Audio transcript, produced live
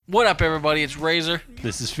What up, everybody? It's Razor.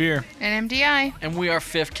 This is Fear. And MDI. And we are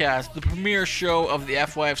Fifth Cast, the premier show of the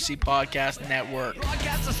FYFC Podcast Network.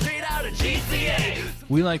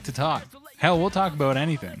 We like to talk. Hell, we'll talk about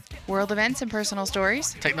anything. World events and personal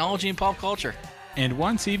stories. Technology and pop culture. And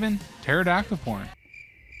once even, pterodactyl porn.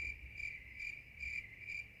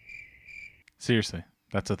 Seriously,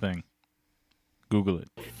 that's a thing. Google it.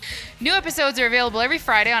 New episodes are available every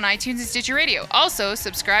Friday on iTunes and Stitcher Radio. Also,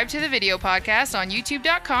 subscribe to the video podcast on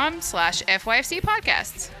youtube.com/FYFC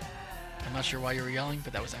Podcasts. I'm not sure why you were yelling,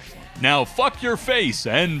 but that was excellent. Now fuck your face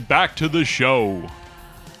and back to the show.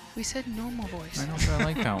 We said normal voice. I know, but I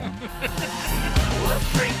like that one. We're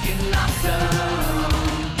freaking awesome.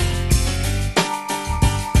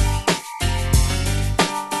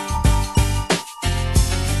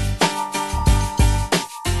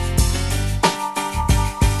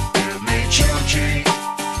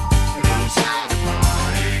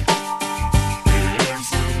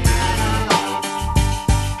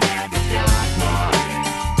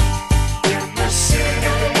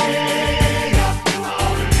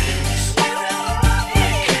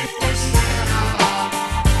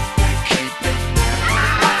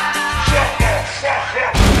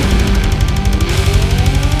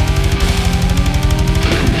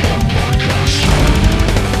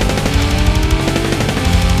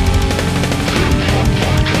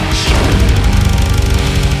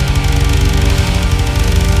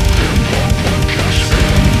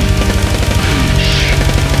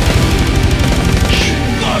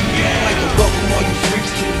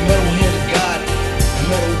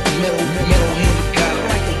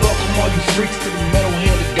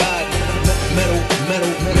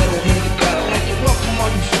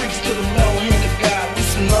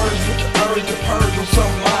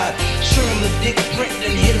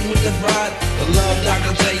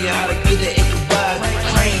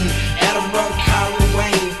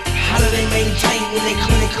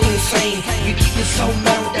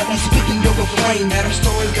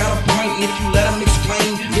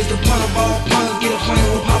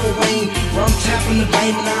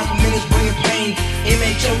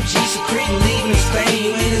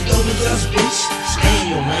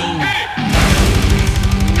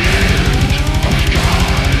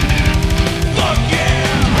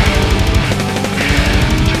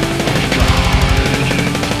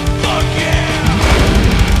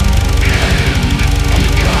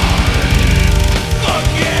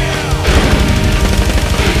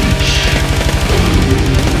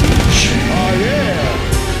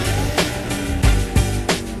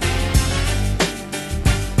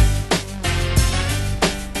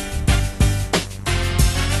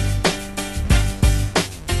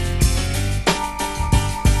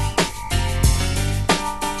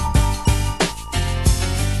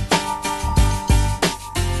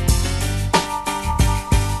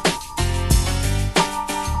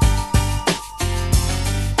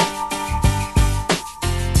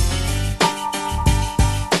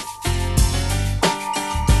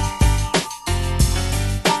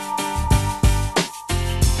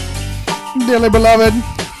 Dearly beloved,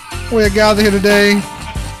 we are gathered here today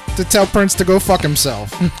to tell Prince to go fuck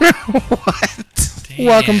himself. What? Damn.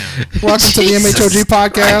 Welcome to the MHOG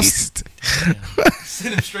podcast.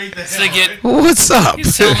 Send him straight to So hell. What's up?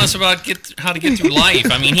 He's telling us about how to get through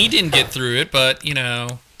life. I mean, he didn't get through it, but you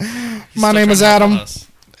know. My name is Adam.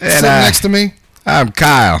 Sitting next to me. I'm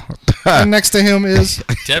Kyle. And next to him is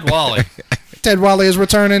Ted Wally. Ted Wally is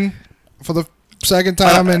returning for the second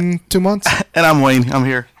time in 2 months. And I'm Wayne. I'm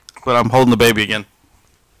here, but I'm holding the baby again.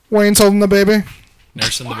 Wayne's holding the baby.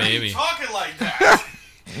 Nursing the baby. Talking like that.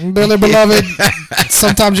 Dearly beloved,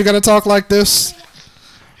 sometimes you gotta talk like this.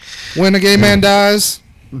 When a gay man dies.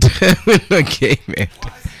 A gay man.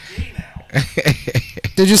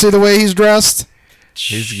 Did you see the way he's dressed?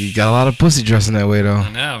 He got a lot of pussy dressing that way, though.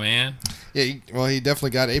 I know, man. Yeah, he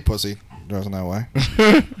definitely got a pussy dressing that way.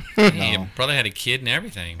 He probably had a kid and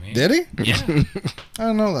everything, man. Did he? Yeah. I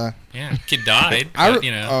don't know that. Yeah. Kid died. But,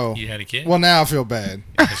 you know, you had a kid. Well, now I feel bad.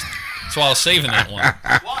 That's why I was saving that one.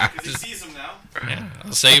 Why? Because he sees him now. Yeah. I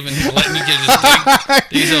was saving, letting you get his big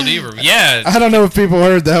diesel deeper. Yeah. I don't know if people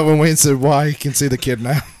heard that when Wayne said, why he can see the kid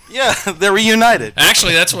now. Yeah, they're reunited.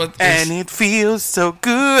 Actually, that's what. And it feels so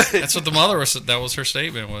good. That's what the mother was. That was her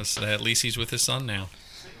statement. Was that at least he's with his son now.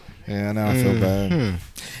 Yeah, now I feel bad.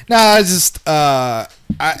 No, I just,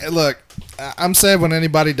 look, I'm sad when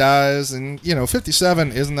anybody dies, and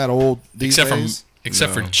 57 isn't that old these days.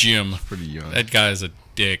 Except for Jim. Pretty young. That guy's a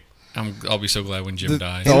dick. I'll be so glad when Jim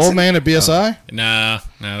dies. The old man at BSI? No,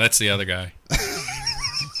 that's the other guy.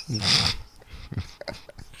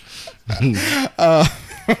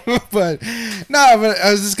 But no, but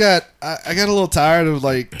I got a little tired of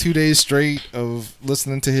like 2 days straight of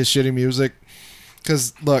listening to his shitty music.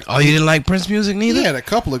 Cause look, Oh, you didn't like Prince music he neither? had a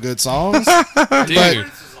couple of good songs.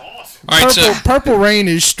 Dude. All right, so Purple Rain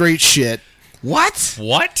is straight shit. What?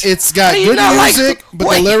 what? It's got How you good not like music, the- but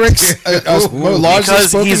Wait. the lyrics are largely Because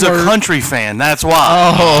spoken he's a word. country fan. That's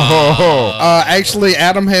why. Oh, Actually,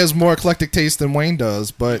 Adam has more eclectic taste than Wayne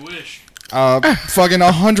does, but fucking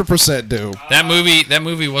 100% do. That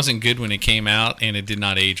movie wasn't good when it came out, and it did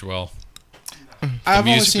not age well. I've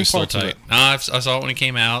only Music seen was still parts of tight. it. I saw it when it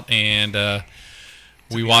came out, and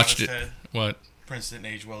we watched it. What? Prince didn't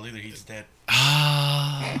age well either. He's dead.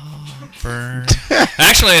 Burn.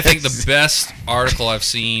 Actually, I think the best article I've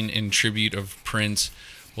seen in tribute of Prince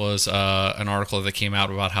was an article that came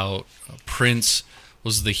out about how Prince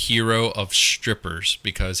was the hero of strippers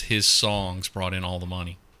because his songs brought in all the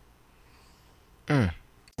money. I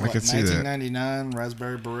can see that. 1999,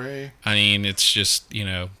 Raspberry Beret. I mean, it's just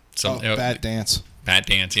Bat Dance. Bat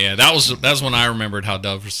Dance. Yeah, that was when I remembered how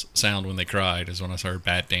doves sound when they cried. Is when I heard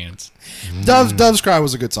Bat Dance. Dove's Cry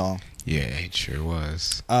was a good song. Yeah, it sure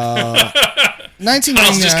was. 1999, I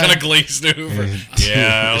was just kind of glazed over.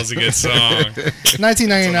 Yeah, that was a good song.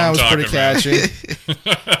 1999 was That's what pretty I'm catchy.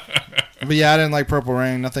 But yeah, I didn't like Purple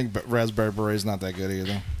Rain. I think Raspberry Beret's not that good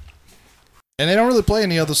either. And they don't really play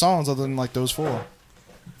any other songs other than like those four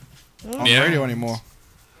on the radio anymore.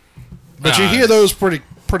 But you hear those pretty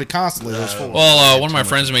constantly. Those four. Well, one of my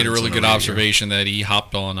friends made a really good observation that he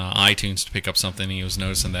hopped on iTunes to pick up something. And he was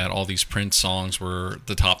noticing that all these Prince songs were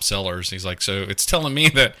the top sellers. He's like, so it's telling me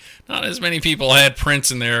that not as many people had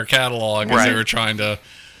Prince in their catalog as they were trying to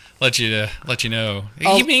let you know.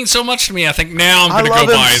 He means so much to me. I think now I'm I going to love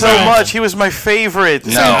go buy him his so album. much. He was my favorite.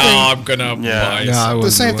 Same No. thing. I'm going to buy his No, I album. The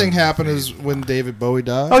wouldn't same do thing it. happened as when David Bowie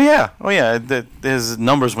died. Oh yeah. His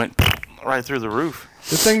numbers went right through the roof.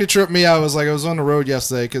 The thing that tripped me out was like I was on the road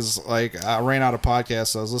yesterday because like I ran out of podcasts,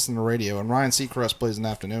 so I was listening to radio, and Ryan Seacrest plays in the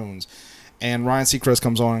afternoons, and Ryan Seacrest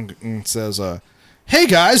comes on and says, "Hey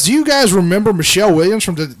guys, do you guys remember Michelle Williams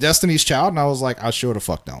from Destiny's Child?" And I was like, "I sure the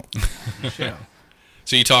fuck don't."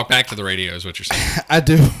 So you talk back to the radio is what you're saying. I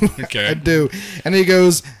do. Okay. I do. And he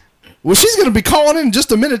goes, "Well, she's going to be calling in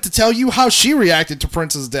just a minute to tell you how she reacted to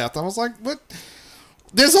Prince's death." I was like, "What?"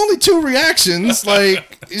 There's only two reactions.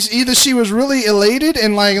 Like, either she was really elated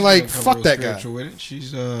and like fuck that guy. With it.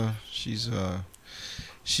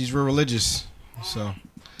 She's real religious. So,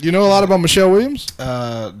 You know a lot about Michelle Williams?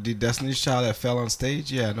 the Destiny's Child that fell on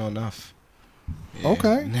stage. Yeah, I know enough. Yeah.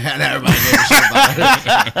 Okay. Not everybody knows shit about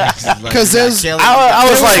her. Because there's I was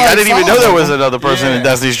There was like, I like didn't even know there was another person Yeah. in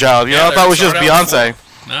Destiny's Child. You know, I Yeah, thought it was they just started out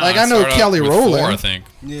Beyonce. No, Like, it I know started out Kelly with Rowland. 4, I think.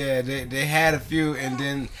 Yeah, they had a few, and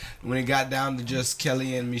then when it got down to just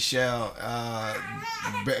Kelly and Michelle,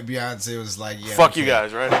 Beyonce was like, "Yeah, Fuck okay." you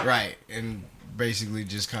guys, right? Right, and basically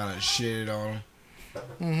just kind of shitted on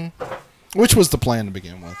them. which was the plan to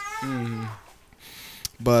begin with. Mm-hmm.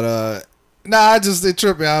 But nah, it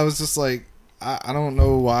tripped me. I was just like, I don't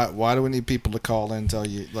know why do we need people to call in and tell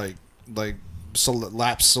you like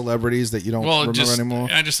lapsed celebrities that you don't remember anymore?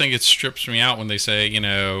 I just think it strips me out when they say,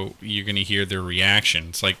 you're going to hear their reaction.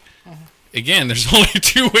 It's like, again, there's only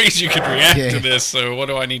 2 ways you could react to this. So what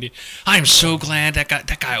do I need to? I'm so glad that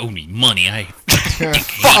guy owed me money. Fuck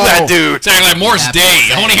that dude. It's like Morris Day.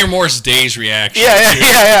 I want to hear Morris Day's reaction.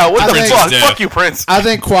 Yeah. What the think- fuck? Dead. Fuck you, Prince. I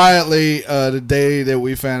think quietly, the day that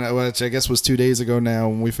we found out, which I guess was 2 days ago now,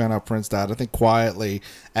 when we found out Prince died, I think quietly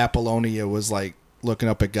Apollonia was like looking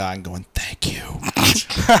up at God and going, "Thank you, thank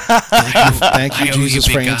you, I owe you, Jesus,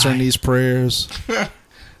 big for answering guy." these prayers."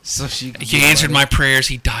 So she He answered my prayers.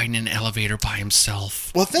 He died in an elevator by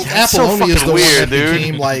himself. Well, I think That's so Apollonia is the fucking one weird, that dude.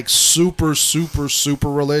 became like super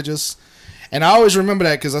religious, and I always remember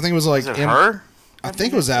that because I think it was like Is it her? I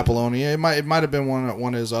think it was Apollonia. It might have been one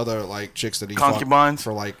of his other like chicks that he Concubines? fucked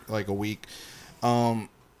for like a week. And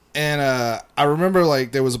I remember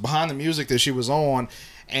like there was behind the music that she was on,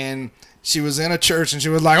 and she was in a church and she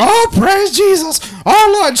was like, "Oh, praise Jesus,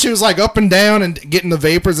 oh Lord!" And she was like up and down and getting the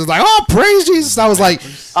vapors. It's like, "Oh, praise Jesus!" And I was like,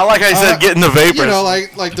 I like how you said getting the vapors. you know,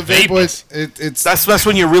 like the vapors. It's That's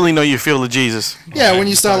when you really know you feel the Jesus. yeah, when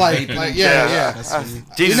you start like yeah.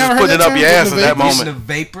 Jesus never is heard putting it that up term, your ass at getting the that vapors? the moment.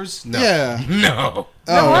 vapors. No. Yeah. No.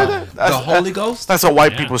 Oh, The Holy Ghost. That's a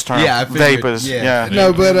white people's term. Yeah, I figured, Vapors. yeah. Yeah.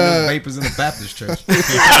 No, but vapors in the Baptist church.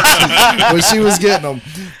 when she was getting them.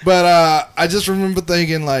 But I just remember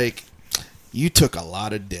thinking like, you took a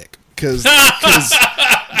lot of dick because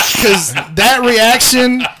that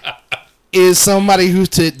reaction is somebody who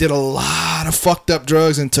did a lot of fucked up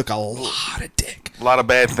drugs and took a lot of dick. A lot of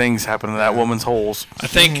bad things happen to that woman's holes. I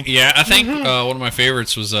think one of my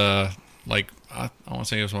favorites was like I want to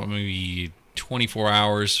say it was maybe 24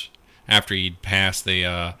 hours after he'd passed.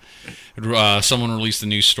 Someone released a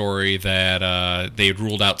news story that they had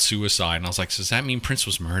ruled out suicide, and I was like, so does that mean Prince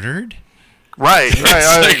was murdered? Right.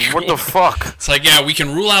 Like, What the fuck? It's like, yeah, we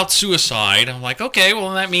can rule out suicide. I'm like, okay,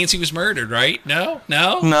 well that means he was murdered, right? No,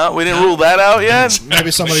 We didn't rule that out yet.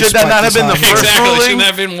 Maybe somebody Should that not have been the spiked his first exactly. ruling? Shouldn't that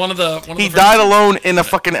have been one of the? He died alone in a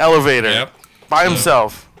fucking elevator. Yep. By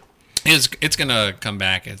himself. It's gonna come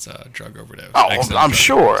back as a drug overdose. Oh, Accidental I'm drug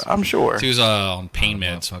sure. overdose. I'm sure. He was on pain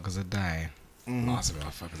meds. Motherfuckers are dying. Lots of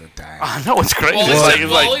motherfuckers are dying. I know it's crazy. Well,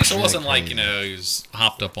 It's at least it wasn't like, he was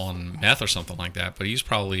hopped up on meth or something like that, but he's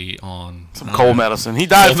probably on some cold medicine. He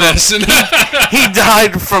died cold from medicine. he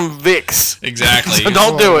died from Vicks. Exactly. So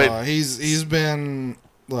don't do it. He's been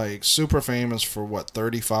like super famous for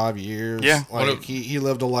 35 years. Yeah. Like he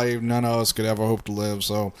lived a life none of us could ever hope to live.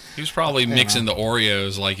 So He was probably mixing the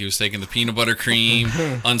Oreos, like he was taking the peanut butter cream,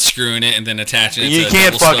 unscrewing it, and then attaching it. You to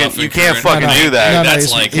can't double fucking- stuff you and can't curing it. fucking do that. That's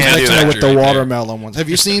he's, like he's can't do mixing that it with the right there. watermelon ones. Have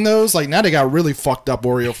you seen those? Like now they got really fucked up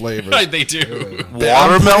Oreo flavors. Right, they do. I'm pretty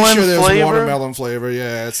Watermelon sure there's flavor. watermelon flavor.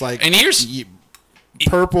 Yeah, it's like And here's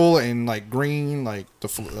purple and like green, like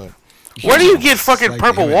Where do you get fucking like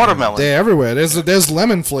purple M&Ms. watermelon? they're everywhere. There's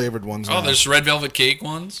lemon flavored ones. oh, now. there's red velvet cake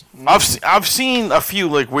ones. I've seen a few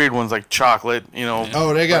like weird ones like chocolate.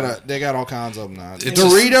 Oh, they got all kinds of them now. It's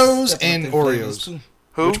Doritos Stepping and up their flavors, Oreos. too.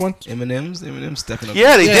 Who? Which one? M&M's stepping up.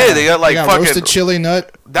 Yeah, they did. They got like They got fucking. roasted chili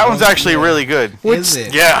nut. That one's actually really good. Is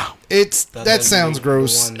it? Yeah, That sounds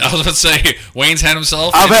gross. I was about to say, Wayne's had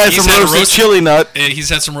himself. I've had he's some roasted chili nut. He's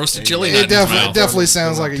had some roasted chili nut It in his mouth. definitely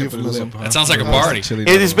sounds like a euphemism. That sounds like a party.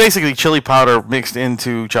 It is basically chili powder mixed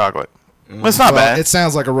into chocolate. Well, it's not Well, bad. it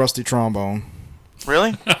sounds like a rusty trombone.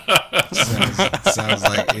 Really? Sounds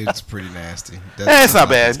like it's pretty nasty. It's not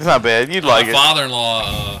bad. It's not bad. You'd like My it.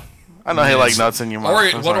 father-in-law. I know he like nuts in your mouth.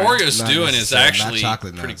 What I'm sorry. Oreo's Not doing is necessarily, actually not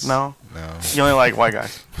chocolate pretty. nuts. No, No, you only like white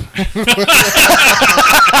guys.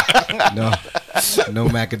 no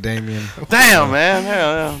macadamia. Damn, man.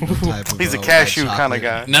 Yeah. Type of, He's a white cashew kind chocolate. of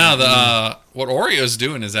guy. No, what Oreo's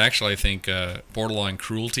doing is actually, I think, borderline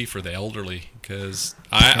cruelty for the elderly. Because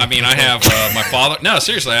I mean, I have my father. No,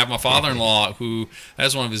 seriously, I have my father-in-law who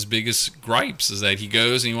that's one of his biggest gripes is that he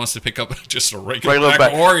goes and he wants to pick up just a regular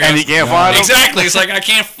pack of Oreos, and he can't find them. Exactly. It's like I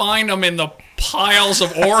can't find them in the piles of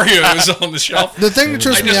Oreos on the shelf. The thing that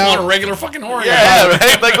trips I me just out. want a regular fucking Oreo. Yeah,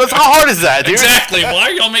 right? Like, how hard is that, dude? Exactly. Why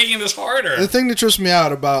are y'all making this harder? The thing that trips me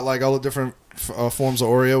out about like all the different forms of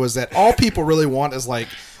Oreo is that all people really want is like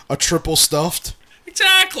a triple stuffed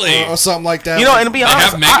Exactly. or something like that. You know, and to be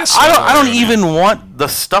honest, have mega I don't Oreo even want the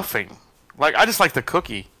stuffing. Like, I just like the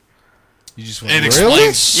cookie. You just want It to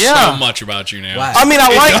explains so Yeah. much about you now. Why? I mean, I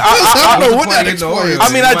like. I don't know what that Plug in the explains. Oreos.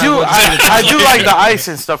 I mean, I do like the ice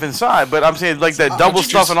and stuff inside, but I'm saying like that double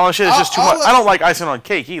stuff and all that shit is just too much. I don't like icing on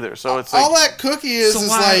cake either, so it's like all that cookie is So is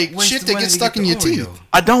why like waste shit the that money gets to stuck get in the your Oreo? teeth.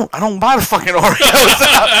 I don't buy the fucking Oreos.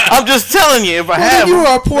 I'm just telling you, if I Well, have, then you them.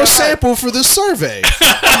 are a poor sample for this survey.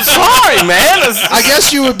 I'm sorry, man. I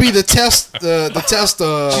guess you would be the test. The test.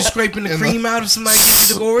 You scraping the in cream out if somebody gives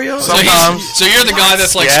you the Oreos? Sometimes. So you're the guy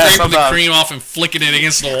that's like Yeah, scraping the sometimes. cream off and flicking it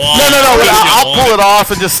against the wall. No. What do you I'll want? pull it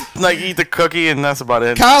off and just like eat the cookie, and that's about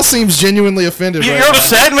it. Kyle seems genuinely offended. You're right now.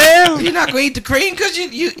 upset, man. You're not gonna eat the cream because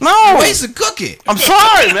you No. wasting cookie. I'm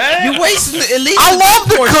sorry, man. You're wasting at least. I love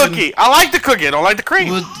the portion. cookie. I like the cookie. I don't like the cream.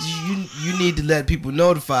 Well, you need to let people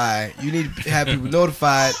notify. You need to have people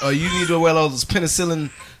notified, or you need to wear those penicillin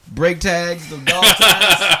brake tags, the dog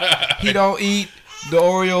tags. He don't eat the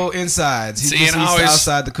Oreo insides. He See, just and I eats always-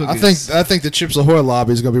 outside the cookies. I think the Chips Ahoy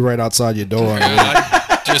lobby is gonna be right outside your door.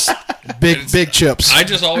 I just Big chips. I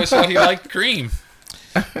just always thought he liked cream.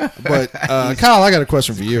 But Kyle, I got a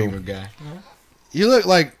question for you. Guy. You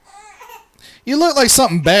look like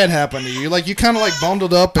something bad happened to you. Like you kind of like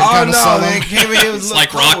bundled up and Oh kind of no, sullen. man! Came in here It's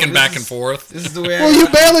like rocking back and forth. This is the way. Well, you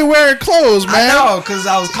barely wearing clothes, man. I know, cause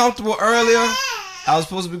I was comfortable earlier. I was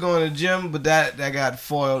supposed to be going to the gym, but that got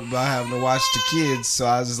foiled by having to watch the kids. So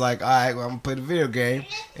I was just like, all right, well, I'm gonna play the video game,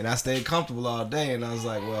 and I stayed comfortable all day. And I was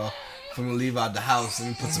like, well, if I'm gonna leave out the house, let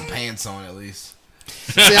me put some pants on at least.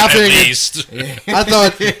 See, I At figured. least.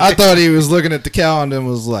 I thought he was looking at the calendar and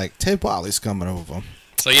was like, "Ted Wiley's coming over."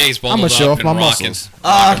 So yeah, he's I'ma bundled show up off and my rocking. muscles.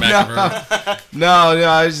 Rocking back and forth.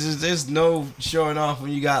 No, it's just, there's no showing off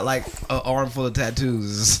when you got like an arm full of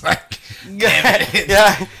tattoos. It's like,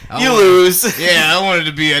 Yeah, you lose. yeah, I wanted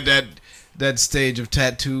to be at that stage of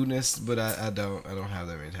tattoo-ness, but I don't have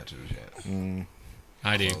that many tattoos yet.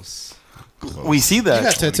 I do. Close. We see You got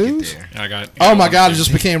that. tattoos? I got. Oh my god! It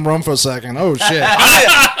just became rum for a second. Oh shit!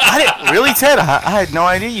 I didn't really, Ted. I had no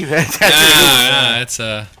idea you had tattoos. Nah, it's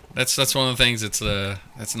That's one of the things. That's a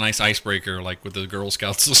nice icebreaker. Like with the Girl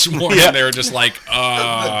Scouts this morning, Yeah. they were just like,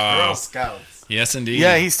 Girl Scouts. yes, indeed.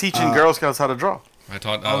 Yeah, he's teaching Girl Scouts how to draw. I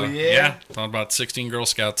taught. Oh, yeah? Taught about 16 Girl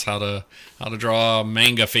Scouts how to draw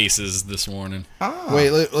manga faces this morning.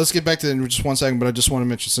 Wait, let's get back to it in just 1 second. But I just want to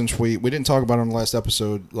mention, since we didn't talk about it on the last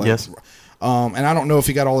episode. Like, Yes. And I don't know if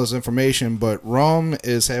he got all this information, but Rum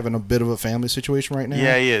is having a bit of a family situation right now.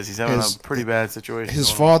 Yeah, he is. He's having His- a pretty bad situation. His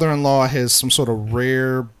going on. father-in-law has some sort of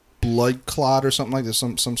rare blood clot or something like this,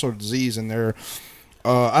 some sort of disease, and they're.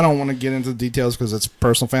 I don't want to get into the details because it's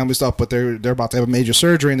personal family stuff, but they're about to have a major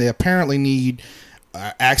surgery, and they apparently need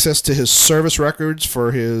access to his service records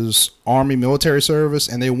for his Army military service,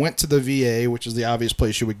 and they went to the VA, which is the obvious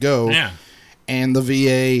place you would go. Yeah. And the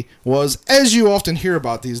VA was, as you often hear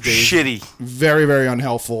about these days, Shitty. very, very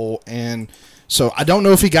unhelpful. And so I don't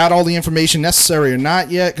know if he got all the information necessary or not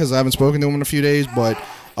yet because I haven't spoken to him in a few days. But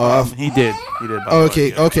He did. He did. by the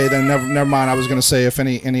okay, way. okay, then never mind. I was gonna say if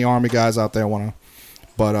any Army guys out there want to.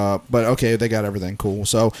 But okay, they got everything cool.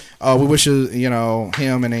 So we wish him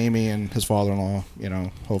and Amy and his father-in-law,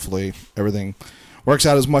 hopefully everything works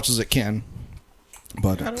out as much as it can.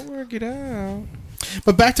 But Gotta work it out.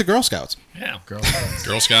 but back to Girl Scouts. Yeah.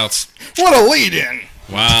 Girl Scouts. What a lead-in!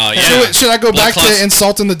 Wow. Yeah. Should I go Blood back clots- to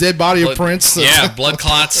insulting the dead body of blood- Prince? Yeah. Blood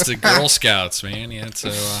clots to Girl Scouts, man. Yeah.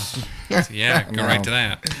 So yeah, go right to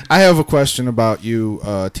that. I have a question about you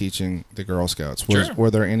teaching the Girl Scouts. Sure.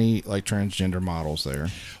 Were there any like transgender models there?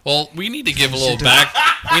 Well, we need to give a little back.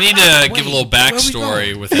 We need to give a little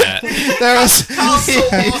backstory with that, There was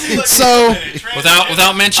so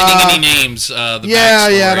without mentioning any names. The yeah,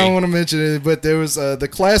 backstory. I don't want to mention it, but there was the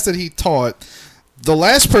class that he taught. The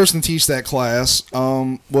last person to teach that class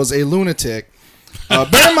was a lunatic.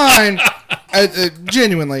 Bear in mind,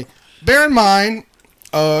 genuinely, bear in mind,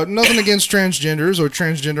 nothing against transgenders or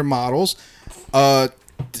transgender models.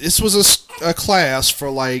 This was a class for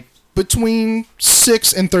like between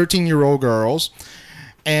 6 and 13-year-old girls.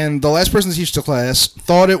 And the last person to teach the class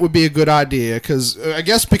thought it would be a good idea, because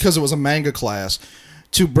it was a manga class,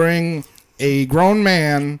 to bring a grown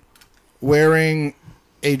man wearing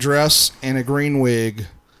a dress and a green wig.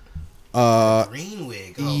 Green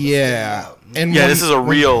wig. Oh, Yeah. And Yeah, when- this is a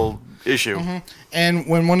real issue. And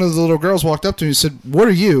when one of the little girls walked up to me and said, "What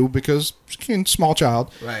are you?" Because she's a small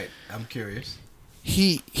child. Right. I'm curious.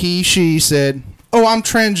 She said, "Oh, I'm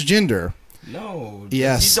transgender." No.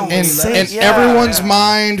 Yes, you don't and, really and Yeah. everyone's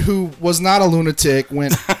mind who was not a lunatic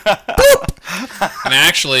went, And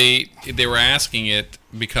actually, they were asking it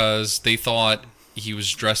because they thought he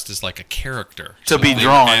was dressed as like a character To be they were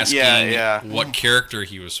drawn. asking Yeah. what character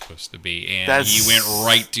he was supposed to be, and That's- he went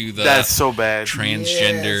right to the That's so bad.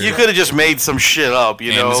 transgender. You could have just made some shit up,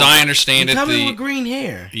 you and know. as I understand it, Come in the with green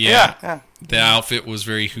hair. Yeah. the outfit was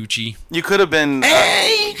very hoochie. You could have been.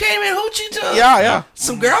 Hey, you came in hoochie too. Yeah.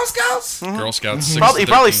 Some Girl Scouts. Girl Scouts. 6 He to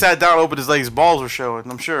probably 13. sat down, opened his legs, his balls were showing.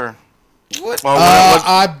 I'm sure. What? Well,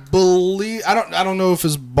 I believe I don't know if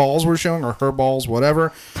his balls were showing or her balls,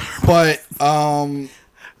 whatever. But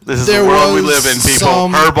this is there the world we was live in, people.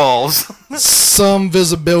 some- Her balls. some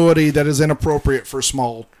visibility that is inappropriate for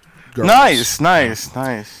small girls. Nice.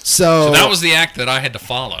 So That was the act that I had to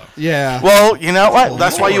follow. yeah. Well, you know what?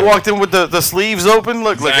 That's why you walked in with the sleeves open.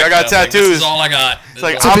 Look, I got Exactly. Like, this tattoos. is all I got. It's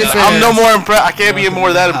like, To be fair- I'm no more impressed. I can't be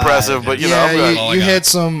more that impressive, but you know, I'm good. all I you got. had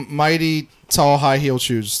some mighty tall high heel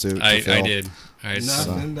shoes to I fill. did. I had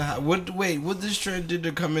Nothing. What does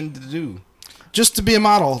transgender come in to do? Just to be a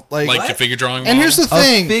model, like a figure drawing. and here's the A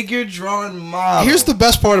thing. figure drawn model. Here's the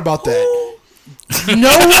best part about that. No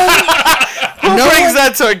one. Who brings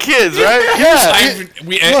that to our kids, right? Yeah.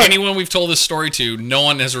 Look. Anyone we've told this story to, no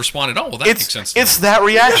one has responded. Oh, well, that makes sense. It's that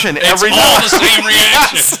reaction It's every all time. the same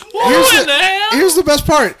reaction. What the hell? Here's the best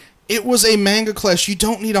part. It was a manga class. You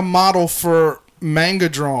don't need a model for manga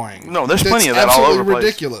drawing. No, there's That's plenty of that all absolutely over the place.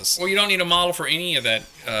 ridiculous. Well, you don't need a model for any of that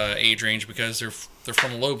age range because their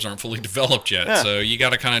frontal lobes aren't fully developed yet. Yeah. So you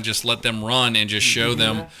got to kind of just let them run and just show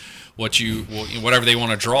them whatever they want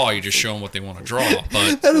to draw. You just show them what they want to draw.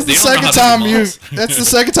 But That is the they don't know second how to time do models. That's the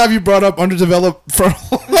second time you brought up underdeveloped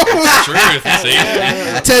frontal. Truth. See?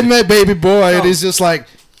 10-minute baby boy, and he's just like,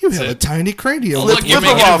 you have a tiny cranium. Oh, look, you're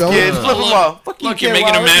Flip them making off, a- kid. Flip them off. Fuck you, Look, you're kid,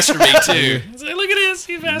 making him Wilder. masturbate too. It's like, look at this.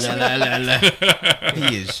 He masturbates.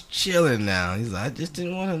 He is chilling now. He's like, I just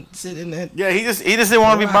didn't want to sit in that. Yeah, he just didn't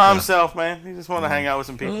want to be by himself, man. He just wanted to hang out with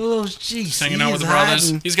some people. Oh, jeez. Hanging out with the brothers.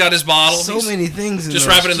 He's got his bottle. So He's many things. just those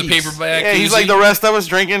wrap it in the cheeks. paper bag. Yeah, he's like the rest of us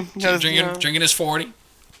drinking. drinking his 40.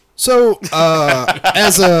 So,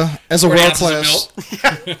 as a 40 world ounces of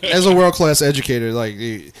class, as a world class educator, like,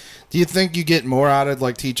 do you think you get more out of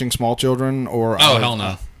like teaching small children or? Oh, hell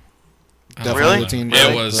no. Definitely Really? a teen.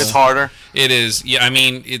 It was. It's harder. It is. Yeah, I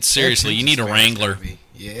mean, it's seriously. You need a wrangler.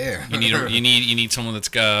 Yeah. You need someone that's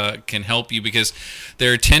can help you because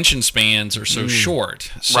their attention spans are so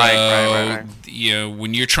short. So Right. you know,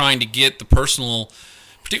 when you're trying to get the personal,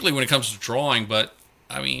 particularly when it comes to drawing, but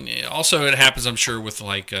I mean, also it happens, I'm sure, with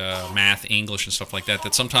like math, English, and stuff like that.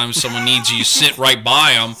 That sometimes someone needs you to sit right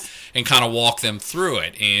by them and kind of walk them through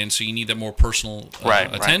it, and so you need that more personal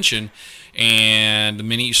attention. And the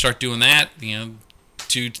minute you start doing that, you know,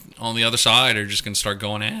 two on the other side are just going to start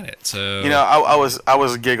going at it. So You know, I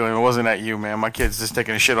was giggling. It wasn't at you, man. My kid's just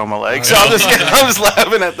taking a shit on my leg, so I'm just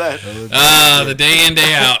laughing at that. the day in,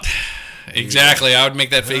 day out. Exactly, I would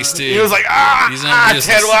make that face too. He was like, He's on business.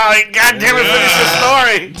 Ted Wiley, God damn it,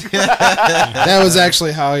 finish the story. That was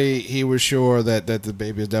actually how he was sure that the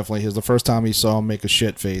baby is definitely his. The first time he saw him make a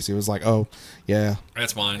shit face, he was like, "Oh, yeah."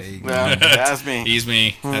 That's mine. Yeah, that's me. He's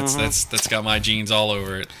me. That's got my genes all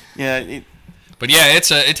over it. Yeah, But yeah,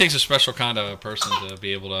 it takes a special kind of person to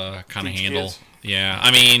be able to kind of Teach handle. kids. Yeah, I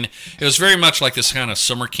mean, it was very much like this kind of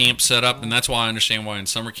summer camp setup, and that's why I understand why in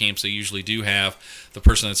summer camps they usually do have the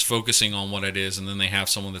person that's focusing on what it is, and then they have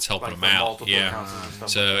someone that's helping Like them the out. multiple Yeah. counselors and stuff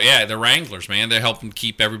So yeah, they're wranglers, man. They're helping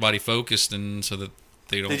keep everybody focused, and so that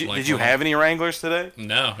they don't. Did you have any wranglers today?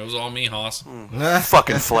 No, it was all me, Hoss.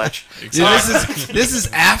 Fucking Fletch. Yeah, this is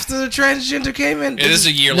after the transgender came in. It is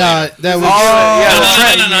a year No, later. that was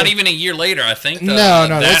yeah, No, not even a year later. I think. no.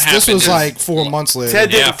 that This was happened like 4 months later.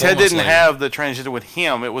 Ted Yeah, didn't, 4 Ted months didn't later. have the transgender with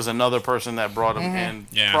him. It was another person that brought him in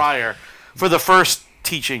Yeah. prior for the first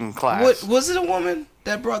teaching class. What was it? A woman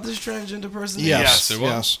that brought this transgender person? in? Yes, Yes, it was.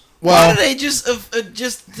 yes. Why Well, do they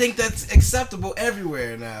just think that's acceptable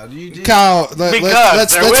everywhere now? Do you Kyle, Because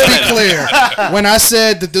let's they're be women. clear. When I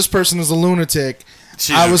said that this person is a lunatic,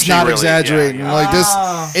 She I was not really- exaggerating. yeah, yeah. Like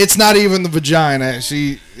this, it's not even the vagina.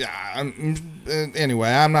 Anyway,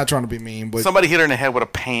 I'm not trying to be mean, but Somebody hit her in the head with a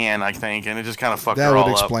pan, I think, and it just kind of fucked that her would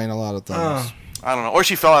all explain a lot of things. up. I don't know. Or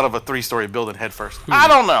she fell out of a 3-story building head first. I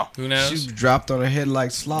don't know. Who knows? She dropped on her head like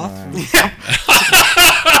sloth.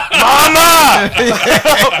 Mama!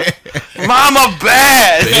 Mama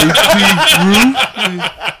bad!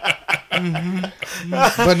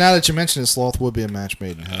 But now that you mention it, Sloth would be a match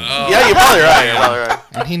made in heaven, Yeah, you're probably right. You're probably right.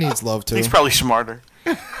 and he needs love too. He's probably smarter.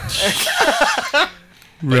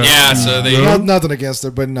 But yeah, so they. Nothing against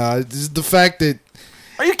her, but no, it's the fact that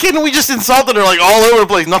Are you kidding? We just insulted her like all over the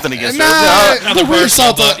place. Nothing against her. Nothing we personal,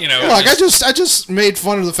 insult but, the- you know, look, I just made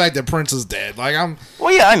fun of the fact that Prince is dead. Like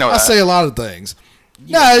Well, yeah, I know I that. say a lot of things.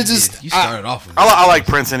 No, it's just You started off with I like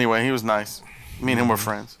Prince anyway. He was nice. Me and him were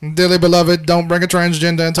friends. dearly beloved, don't bring a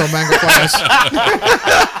transgender into a manga class.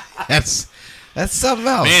 that's something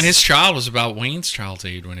else. Man, his child was about Wayne's child's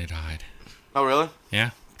age when he died. Oh, really? Yeah.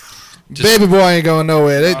 Baby boy ain't going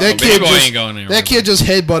nowhere. That Baby kid boy just, ain't going anywhere, that kid just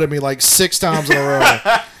headbutted me like 6 times in a row.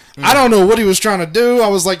 I don't know what he was trying to do. I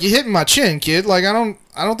was like, "You hitting my chin, kid." Like I don't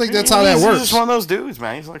think that's how that He's works. just one of those dudes,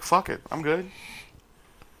 man. He's like, fuck it. I'm good.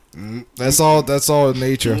 That's all in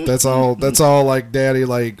nature. That's all like daddy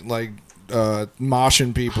like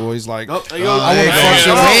moshing people. He's like, Oh, there you I go. wanna There you fuck go. shit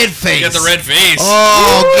up. red You face. got the red face.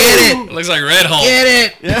 Oh, get it, Looks like Red Hulk. get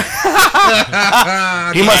it.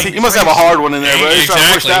 He must have a hard one in there, bro. He's trying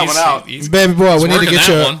to push that one out. Baby boy, we need to working get that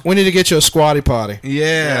you. one. We need to get you a squatty potty.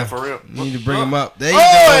 Yeah, For real. You need to bring him up. There you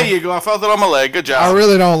Oh, go. there you go. I felt it on my leg. Good job. I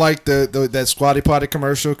really don't like that squatty potty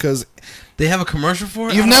commercial because They have a commercial for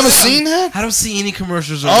it. you've never seen that. I don't see any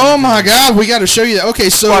commercials. Oh my God, we got to show you that. Okay,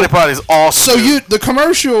 so Squatty potty is awesome. dude. the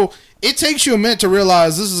commercial, it takes you a minute to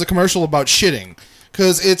realize this is a commercial about shitting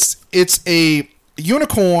because it's a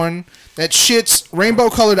unicorn that shits rainbow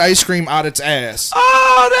colored ice cream out its ass.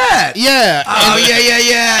 Oh, that. Yeah. Oh, and,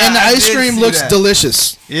 yeah. and the I ice did cream see looks that.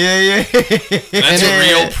 delicious. Yeah. That's And a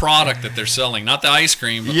real product that they're selling. Not the ice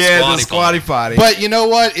cream, but Yeah, the the squatty potty. potty. But you know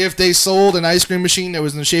what? If they sold an ice cream machine that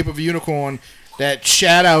was in the shape of a unicorn that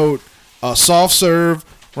shat out a soft serve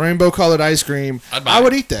rainbow colored ice cream, I'd buy I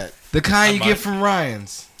would it. eat that. The kind you buy get it. from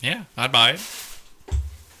Ryan's. Yeah, I'd buy it.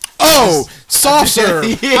 Oh, soft serve.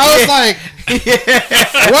 I was like,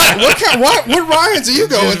 what Ryans are you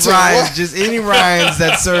going Just to? Ryan's, What? just any Ryan's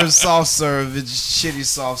that serves soft serve. It's just shitty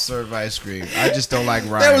soft serve ice cream. I just don't like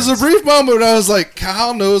Ryan's. There was a brief moment when I was like,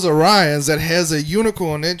 Kyle knows a Ryan's that has a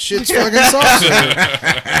unicorn that shit's fucking soft serve.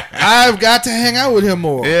 I've got to hang out with him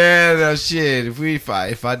more. Yeah, no shit. If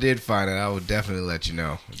I did find it, I would definitely let you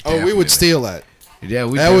know. Oh, we Definitely. would steal that. Yeah,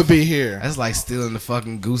 we That would definitely- be here. That's like stealing the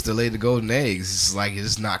fucking goose that laid the golden eggs. It's like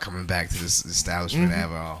it's not coming back to this establishment Mm-hmm.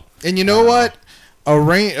 ever all. And you know what?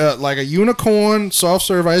 Like a unicorn soft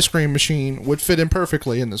serve ice cream machine would fit in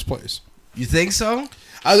perfectly in this place. You think so?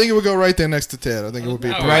 I think it would go right there next to Ted. I think it would be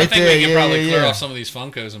No, I Right think there, we can yeah, probably yeah, clear yeah. off some of these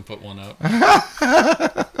Funkos and put one up.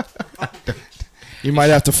 You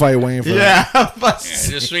might have to fight Wayne for that.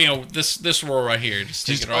 Yeah. Yeah, just this row right here. Just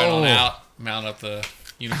take it right on out. Mount up the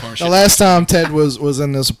unicorn The shit. last time Ted was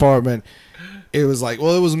in this apartment, it was like,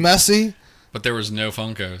 well, it was messy. But there was no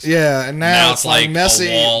Funkos. Yeah, and now it's like messy.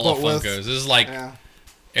 a wall but of with, Funkos. This is like yeah.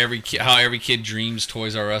 how every kid dreams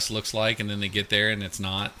Toys R Us looks like, and then they get there and it's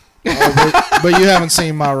not. But you haven't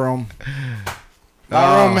seen my room.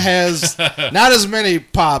 My room has not as many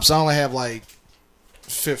pops. I only have like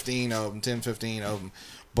 15 of them, 10, 15 of them.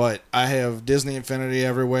 But I have Disney Infinity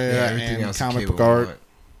everywhere everything and else comic kid book would art. want.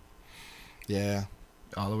 Yeah,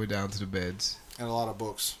 All the way down to the beds. and a lot of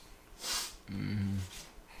books.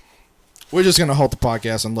 We're just gonna halt the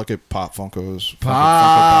podcast and look at Pop Funkos.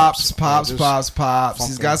 Pops. Just He's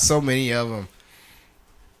Funko. got so many of them.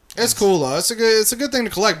 It's cool though. It's a good thing to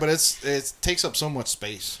collect, but it takes up so much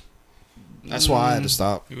space. That's why I had to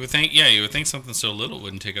stop. You would think something so little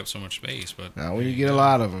wouldn't take up so much space, but Now, when you get a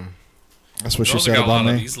lot of them. That's what you she also said got a about lot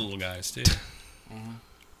of me. these little guys too.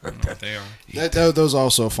 I don't know what they are. Those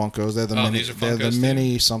also Funkos. They're the Oh, mini. these are They're the Funkos, too?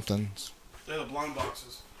 mini somethings. They're the blind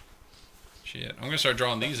boxes. Shit, I'm gonna start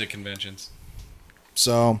drawing these at conventions.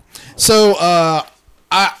 So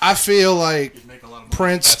I feel like You'd make a lot of money.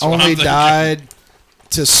 Prince That's what I'm only thinking. died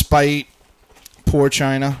to spite poor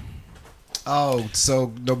China. Oh,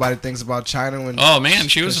 so nobody thinks about China when... Oh man,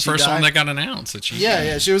 she was the she first one died? that got announced. That she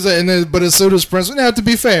Yeah, she was, but so does Prince. Now, to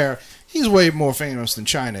be fair, he's way more famous than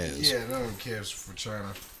China is. Yeah, no one cares for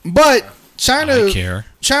China. But I care.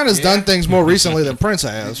 China's Yeah. done things more recently than Prince Did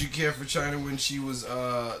has. you care for China when she was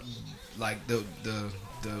like the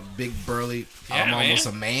big burly, Yeah, man. almost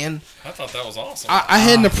a man? I thought that was awesome. I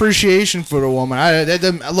had an appreciation for the woman.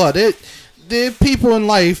 Look, there are people in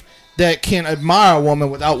life that can admire a woman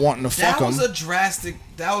without wanting to fuck That was them.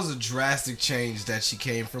 a drastic change that she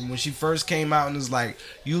came from when she first came out and was like,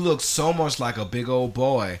 you look so much like a big old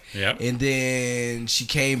boy. Yep. And then she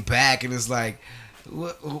came back and it's like,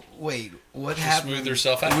 wait, what happened? smoothed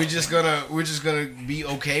herself out. We're just gonna be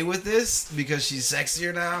okay with this because she's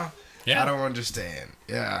sexier now. Yeah. I don't understand.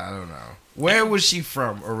 Yeah, I don't know. Where was she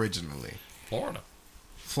from originally? Florida.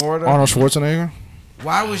 Florida. Arnold Schwarzenegger.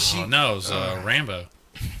 Why was she? Oh no, it was Rambo.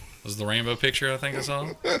 It was the Rambo picture I think I saw?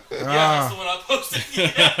 Yeah, that's the one I posted.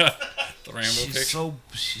 Yeah. The Rambo picture.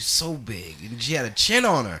 She's so big, and she had a chin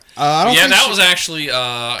on her. I don't Yeah, think that she- was actually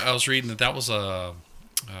I was reading that was a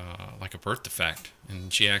like a birth defect,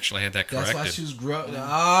 and she actually had that corrected. That's why she was growing.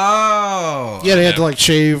 Oh. Yeah, they had to like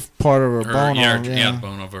shave part of her bone yeah, off. the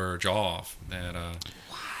bone of her jaw off. That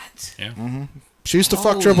What? yeah. She used to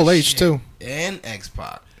fuck Holy Triple H shit. too. And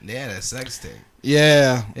X-Pac. They had a sex thing.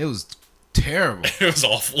 Yeah. It was terrible. It was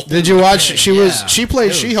awful. Did you watch? Yeah. She played It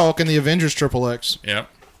was- She-Hulk in the Avengers Triple X. Yep.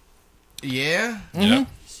 Yeah. Yep.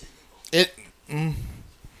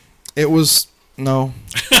 It was no,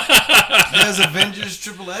 There's Avengers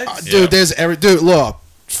Triple X. Yeah. dude. There's look,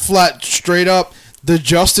 flat straight up. The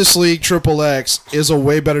Justice League Triple X is a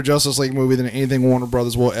way better Justice League movie than anything Warner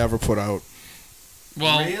Brothers will ever put out.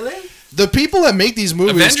 Well, Really? The people that make these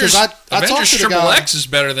movies, Avengers, because I talked Avengers to the Triple guy. X is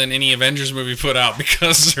better than any Avengers movie put out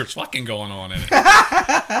because there's fucking going on in it,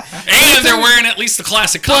 and they're wearing at least the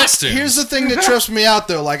classic But costumes. here's the thing that trips me out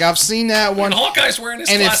though. Like I've seen that one, and Hawkeye's wearing his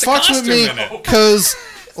and it classic fucks costume with me in it. because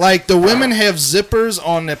like the women have zippers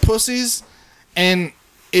on their pussies, and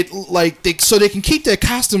it like so they can keep their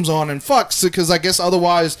costumes on and fuck. Because I guess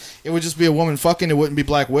otherwise it would just be a woman fucking. It wouldn't be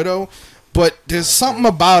Black Widow. But there's something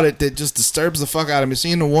about it that just disturbs the fuck out of me.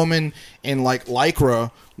 Seeing a woman in like lycra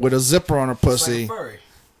with a zipper on her pussy. Furry.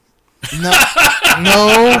 No,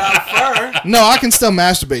 no, I can still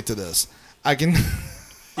masturbate to this. I can.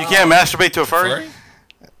 You can't masturbate to a furry? Furry?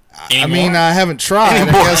 I mean, I haven't tried.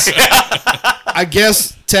 I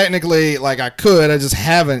guess technically, like I could. I just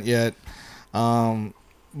haven't yet.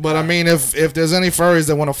 But I mean, if there's any furries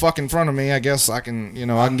that want to fuck in front of me, I guess I can.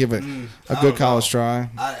 I can give it a good college try.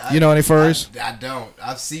 You know any furries? I don't.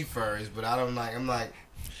 I see furries, but I don't like. I'm like.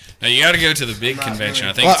 Now you got to go to the big not convention.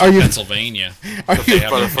 really- I think Well, it's are in you- Pennsylvania. Are They you,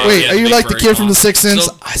 have the furry- wait, yeah, are you big like the furry kid from con. The Sixth Sense?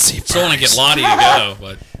 Still, I see still want to get furries. Lottie to go,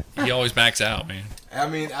 but he always backs out, man. I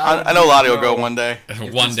mean, I know Lottie will go one day.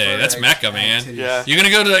 One day, that's Mecca, man. Yeah. You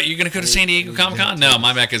gonna go to San Diego Comic Con? No,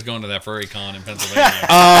 my Mecca's going to that furry con in Pennsylvania.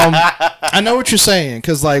 I know what you're saying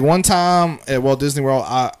because like one time at Walt Disney World,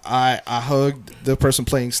 I hugged the person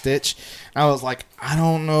playing Stitch. I was like, I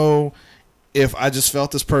don't know if I just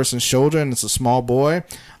felt this person's shoulder and it's a small boy,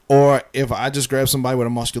 or if I just grabbed somebody with a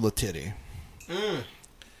muscular titty.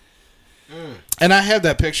 And I have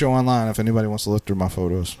that picture online if anybody wants to look through my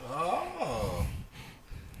photos. Oh.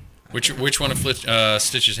 Which one of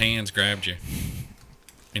Stitch's hands grabbed you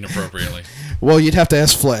inappropriately? Well, you'd have to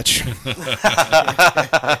ask Fletch.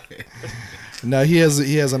 No, he has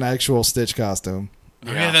an actual Stitch costume.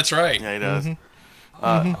 Oh, yeah, that's right. Yeah, he does.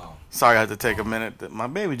 Sorry, I had to take a minute. My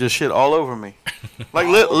baby just shit all over me. Like,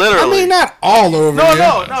 literally. I mean, not all over you.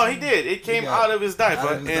 No, he did. It came out of his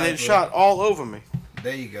diaper, and it shot all over me.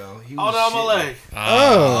 There you go. He Oh, was no, on my shitting. leg.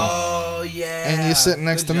 Oh, yeah. And you're sitting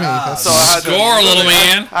next to me. That's So I had Score, little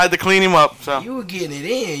man. I had to clean him up. So You were getting it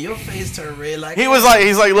in. Your face turned red like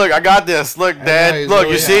he's like, look, I got this. Look, now Dad. he's Look,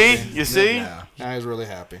 really you see? happy. You see? Now. Now he's really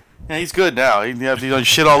happy. Yeah, he's good now. He don't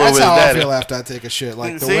shit all That's over his how I daddy. feel after I take a shit.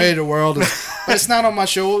 Like the See? way the world is, but it's not on my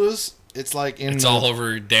shoulders. It's like in. It's all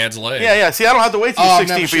over Dad's leg. Yeah. See, I don't have to wait till Oh, you're I've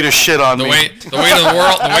 16 never for you to shit shit on The me. weight of the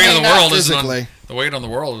world. The weight of the not world isn't on. physically. The weight on the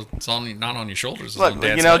world. It's not on your shoulders. It's Look, on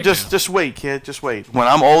Dad's you know, leg now. just wait, kid. Just wait. When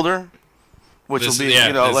I'm older, which This- will be, yeah,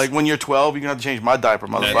 you know, this- like when you're 12, you're gonna have to change my diaper,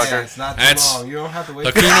 Yeah, motherfucker. it's not too That's- long. You don't have to wait.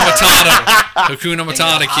 Hakuna Matata. Hakuna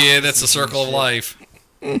Matata, kid. That's the circle of life.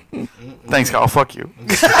 Thanks, Kyle. Fuck you.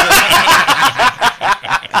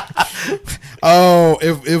 Oh,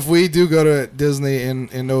 if we do go to Disney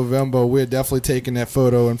in November, we're definitely taking that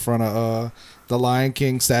photo in front of the Lion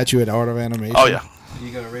King statue at Art of Animation. Oh yeah.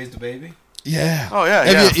 You gonna raise the baby? Yeah. Oh yeah.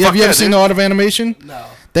 Have yeah. you, Fuck have you yeah, ever seen dude. the Art of Animation? No.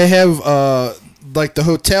 They have like the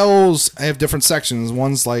hotels have different sections.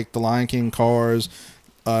 One's like the Lion King cars,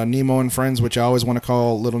 Nemo and Friends, which I always want to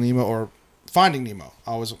call Little Nemo, or Finding Nemo.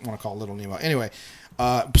 I always want to call Little Nemo. Anyway,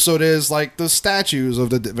 so there's like the statues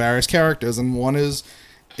of the various characters, and one is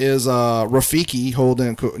Rafiki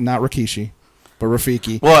holding, not Rikishi, but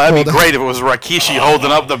Rafiki. Well, that'd be holding- great if it was Rikishi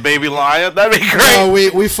holding up the baby lion. That'd be great. No,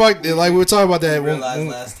 we fucked it. Like we were talking about that I when, realized when,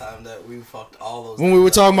 last time that we fucked all those. when we were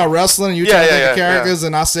talking about wrestling, and you Yeah, talking about yeah, the characters, yeah.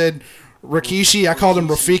 and I said Rikishi. I called him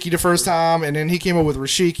Rafiki the first time, and then he came up with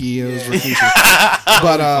Rashiki. And it was Rikishi.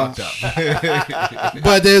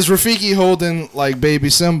 But there's Rafiki holding like baby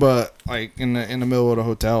Simba like in the middle of the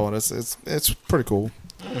hotel. And it's pretty cool.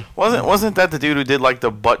 Wasn't that the dude who did like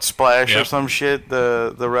the butt splash or Yep. some shit?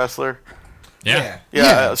 The wrestler. Yeah. Yeah,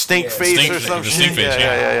 Yeah. Stink Yeah, face Stink or face, some the shit. stink face,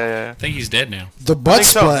 Yeah. I think he's dead now. The I butt think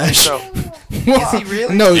so. I think splash. so. Is he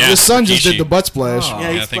really? No, Yeah, your son just Rikishi. did the butt splash. Yeah,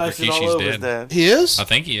 Yeah, he I think splashed it all Rikishi's over his dead. dad. He is? I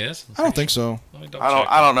think he is. I don't think so. Let me double check.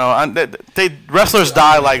 I don't know. They wrestlers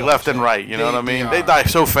die like left and right. You know what I mean? They die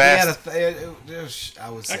so fast. I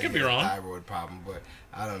would say I could be he had a wrong. thyroid problem, but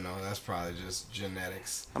I don't know. That's probably just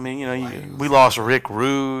genetics. I mean, you know, Why he was- we lost Rick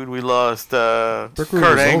Rude. We lost Rick Rude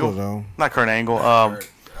Kurt was Angle. older, though. Not Kurt Angle. Kurt,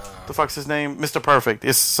 The fuck's his name? Mr. Perfect.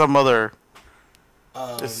 It's some other.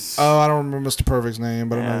 It's, Oh, I don't remember Mr. Perfect's name,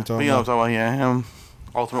 but I know yeah, what but you're you know what talking I'm about. talking about. Yeah, him.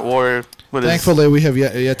 Ultimate Warrior. With Thankfully, we have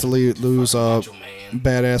yet to lose Macho Man.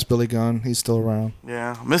 badass Billy Gunn. He's still around.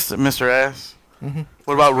 Yeah, Mr. Ass. Mm-hmm.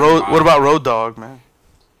 What about Road Dog, man?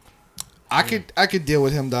 I could deal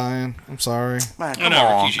with him dying. I'm sorry. Man, I come know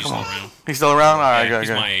on, Rikishi's come still on. around. He's still around. All right, Yeah, good, he's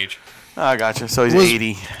good. my age. I got you. So he's Was-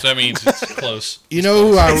 80. So that means it's close. You know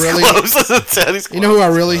who I He's really, close. As it said, he's you know who I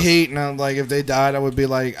close. really hate, and I'm like, if they died, I would be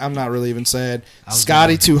like, I'm not really even sad.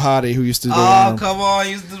 Scotty Too Hottie, who used to do. Oh, come on.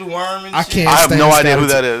 You used to do the worm and I shit. can't. I have stand no idea who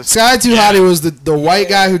Scotty that Too- is. Scotty Too Yeah. Hottie was the white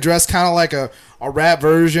guy who dressed kind of like a rap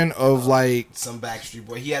version of like, Some Backstreet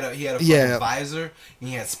Boy. He had a fucking Yeah. visor. And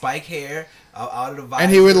he had spike hair out of the visor.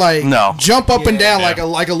 and he would like No. jump up and Yeah. down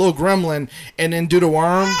like a little gremlin, and then do the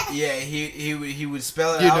worm. Yeah, he would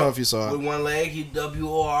spell it You'd out. know if you saw it. With one leg, he'd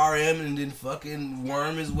WORM and then fucking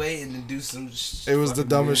worm his way and then do some. It was the fucking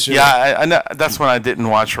dumbest weird- shit. Yeah, I know. That's when I didn't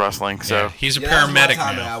watch wrestling. So Yeah, he's a Yeah, that was my paramedic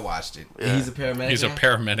time that I now. watched it. Yeah. He's a paramedic. He's a now?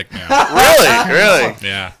 paramedic now. really.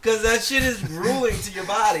 Yeah. Because that shit is grueling to your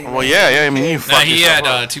body. Well, man. yeah. I mean, you Now, fucked he yourself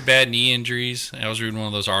had up. 2 bad knee injuries. I was reading one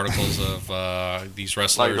of those articles of these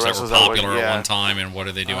wrestlers that were wrestlers that were- popular yeah. at one time, and what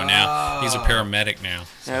are they doing now? He's a paramedic now.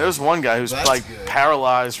 Yeah, there was one guy who's That's like good.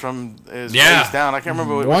 paralyzed from his Yeah. waist down. I can't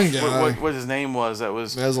remember One guy. what his name was. That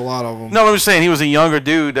was There's a lot of them. no. I'm just saying he was a younger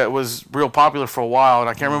dude that was real popular for a while, and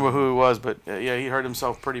I can't remember who it was. But yeah, he hurt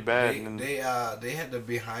himself pretty bad. And They had the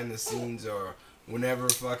behind the scenes or whenever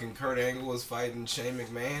fucking Kurt Angle was fighting Shane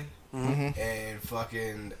McMahon and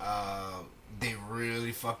fucking they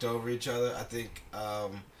really fucked over each other. I think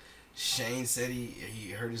Shane said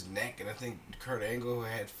he hurt his neck, and I think Kurt Angle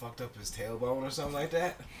had fucked up his tailbone or something like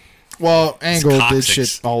that. Well, Angle did coccyx.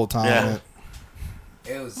 shit all the time.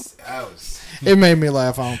 Yeah. It was It made me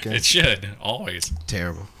laugh. I don't care. It should always.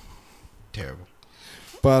 terrible.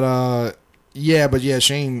 But yeah,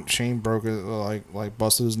 Shane broke it, like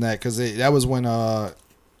busted his neck because that was when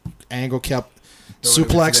Angle kept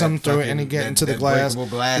suplexing through it and he get into the glass.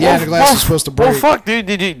 Yeah, the glass is supposed to break. Well, fuck, dude.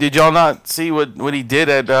 Did y'all not see what he did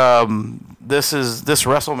at this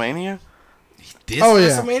WrestleMania? this Oh, yeah.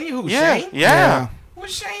 WrestleMania? Who, Yeah, Shane? yeah. What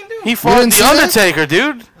Shane do? He fought didn't see the that? Undertaker,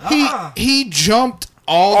 dude. He jumped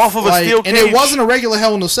off Off of a like, steel and it cage. wasn't a regular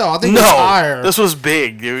Hell in a Cell. I think it was No, higher. this was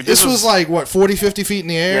big, dude. This was like what 40, 50 feet in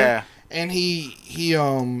the air. Yeah. And he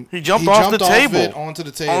jumped off the table. it onto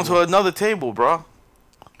the table. onto another table, bro.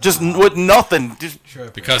 Just with nothing. Just,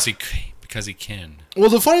 Because he can. Well,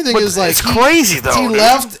 the funny thing but is, like, it's crazy though. he dude.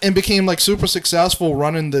 left and became like super successful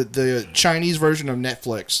running the Chinese version of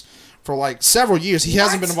Netflix for like several years. He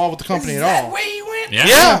hasn't been involved with the company Is at that all. where he went?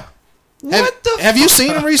 Yeah. What the Have you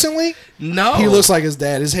seen him recently? No. He looks like his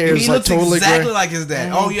dad. His hair is He like looks totally exactly gray. like his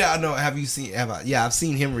dad. Oh yeah, I know. Have you seen? Yeah, I've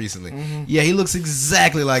seen him recently. Yeah, he looks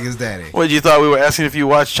exactly like his daddy. What, you thought we were asking if you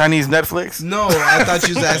watch Chinese Netflix? No, I thought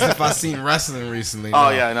you was asking if I seen wrestling recently. Oh No.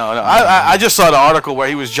 yeah, no. I just saw the article where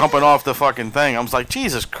he was jumping off the fucking thing. I was like,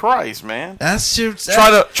 Jesus Christ, man. That's just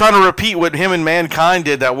Trying to repeat what him and Mankind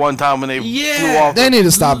did that one time when they flew off. They need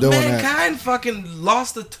to stop doing that. Mankind fucking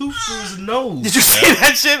lost a tooth through his nose. Did you see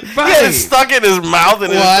that shit? He Right. had it stuck in his mouth.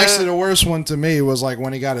 And Well, his actually, the worst one to me was like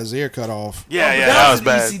when he got his ear cut off. yeah, But that was an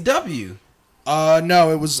bad. ECW.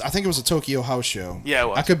 No, it was. I think it was a Tokyo House show. Yeah, it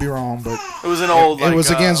was. I could be wrong, but It was an old. it Like, was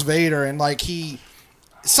against Vader, and like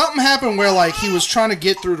something happened where like he was trying to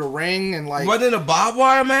get through the ring, and like Wasn't it a barbed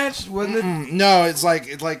wire match? Wasn't it? no, it's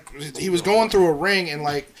like he was going through a ring, and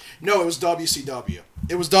like no, it was WCW.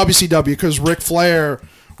 It was WCW because Ric Flair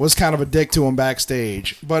was kind of a dick to him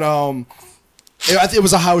backstage, but it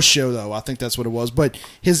was a house show though. I think that's what it was. But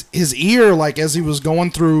his ear, like as he was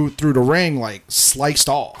going through the ring, like sliced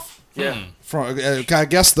off. Yeah. From I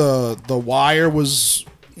guess the wire was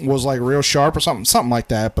like real sharp or something like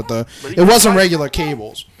that. But it wasn't regular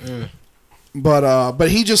cables. But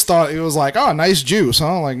he just thought it was like, oh, nice juice,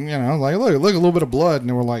 huh? Like, you know, like look a little bit of blood, and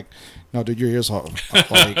they were like, no, dude, your ears are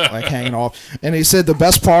like hanging off. And he said the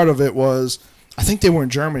best part of it was, I think they were in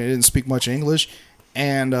Germany. They didn't speak much English.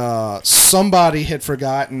 And somebody had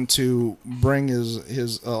forgotten to bring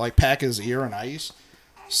his like pack his ear in ice,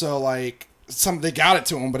 so like they got it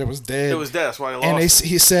to him, but it was dead. It was dead. That's why he lost. And it.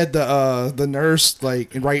 he said the nurse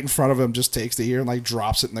like right in front of him just takes the ear and like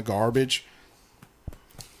drops it in the garbage.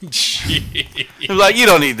 He was like, you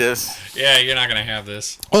don't need this. Yeah, you're not gonna have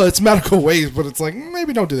this. Well, it's medical waste, but it's like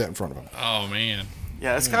maybe don't do that in front of him. Oh man,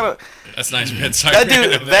 Yeah, it's kind of that's nice bedside.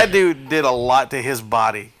 that dude did a lot to his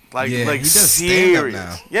body. Like, Yeah, like he does stand up serious.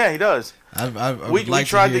 now. Yeah, he does. We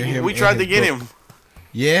tried to get him.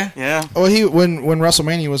 Yeah. Yeah. Oh, when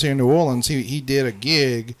WrestleMania was here in New Orleans, he did a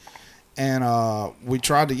gig, and we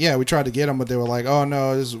tried to get him, but they were like, oh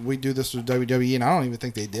no, we do this with WWE, and I don't even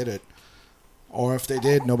think they did it, or if they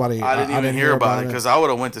did, nobody. I didn't even hear about it because I would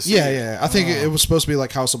have went to see it. Yeah, I think it was supposed to be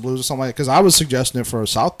like House of Blues or something like that, because I was suggesting it for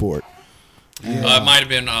Southport. It might have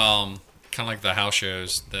been kind of like the house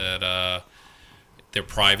shows that they're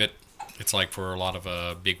private. It's like for a lot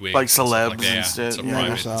of big wigs, Like celebs like that. and shit. It's a Yeah,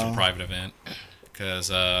 private, so. it's a private event.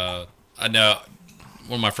 Because I know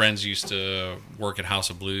one of my friends used to work at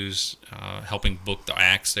House of Blues, helping book the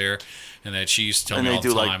acts there, and that she used to tell And me they all do,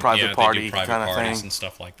 the like, time. private They party do private kinda parties thing. and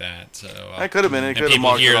stuff like that. So That could have been. It and could have people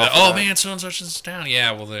marked hear it that, off oh for that. man, so and such is down.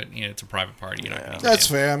 Yeah, well, it's a private party. You're not gonna That's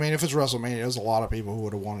fair. I mean, if it's WrestleMania, there's a lot of people who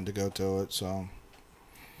would have wanted to go to it. So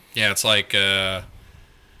Yeah, it's like I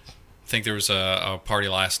think there was a party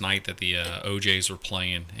last night that the OJs were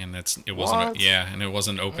playing, and it wasn't What? and it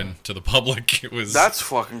wasn't open to the public. It was That's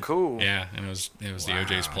fucking cool. yeah, and it was the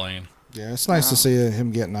OJs playing. yeah, it's nice to see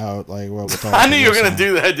him getting out. Like with all I the knew you were gonna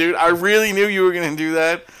publicity. do that, dude. I really knew you were gonna do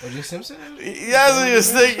that. O.J. Simpson? Yeah, that's what he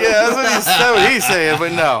was thinking. Yeah, that's what he's saying.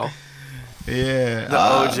 But no, Yeah. the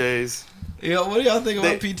OJs, Yeah, what do y'all think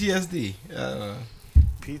about They- PTSD?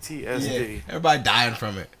 PTSD. Yeah, everybody dying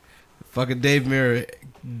from it. Fucking Dave Mirra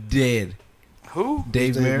dead. Who?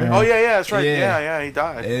 Dave Dave Mirra. Mirra. Oh yeah, that's right. Yeah. Yeah, he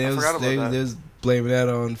died. And I forgot they about that. was blaming that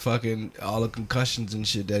on fucking all the concussions and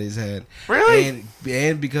shit that he's had. Really?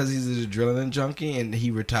 And because he's an adrenaline junkie and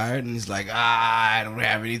he retired and he's like, I don't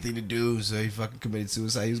have anything to do, so he fucking committed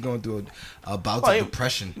suicide. He was going through a bout Well, of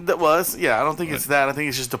depression. Yeah, I don't think it's that. I think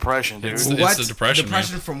it's just depression, dude. It's What? the depression, man.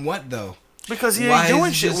 Depression from what though? Because he Why ain't doing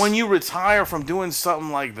is shit. this- When you retire from doing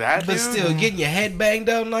something like that, But dude. still, getting your head banged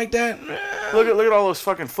up like that. Look at all those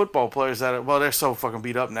fucking football players they're so fucking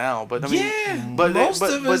beat up now. But I mean, Yeah, but most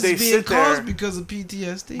they, of but it's they being sit there. caused because of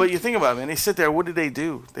PTSD. But you think about it, man. They sit there. What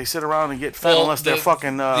do? They sit around and get fed Well, unless they're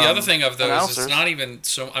fucking. the other thing of those is announcers. it's not even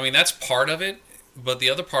so. I mean, that's part of it, but the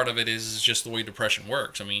other part of it is just the way depression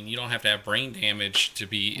works. I mean, you don't have to have brain damage to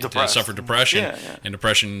Depressed. suffer depression, Yeah. and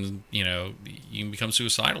depression, you can become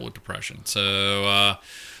suicidal with depression. So,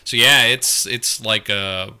 so yeah, it's like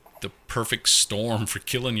the perfect storm for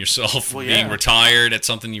killing yourself, Well, being yeah. retired at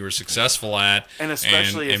something you were successful at, And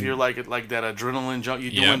especially if and- you're like that adrenaline jump,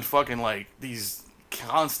 you're Yeah. doing fucking like these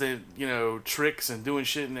constant, tricks and doing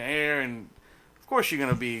shit in the air, and of course you're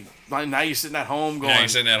gonna be. Now you're sitting at home going. Now you're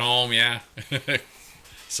sitting at home, yeah.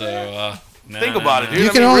 So Think about it, dude. You I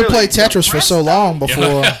can mean, only really, play Tetris for so long before.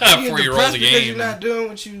 You before get you roll depressed the because you're game. not doing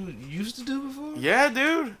what you used to do before? Yeah,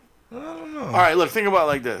 dude. I don't know. All right, look. Think about it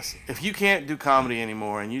like this: if you can't do comedy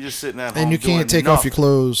anymore, and you're just sitting at home, And you can't doing take off your nothing,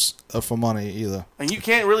 clothes for money either. and you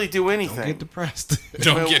can't really do anything. Don't get depressed.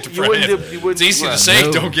 Don't Well, get you wouldn't depressed. do- you wouldn't- It's easy well, to say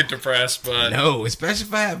no. don't get depressed, but No, especially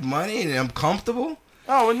if I have money and I'm comfortable.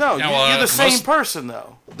 Oh well, no, Yeah, you're well, the same most- person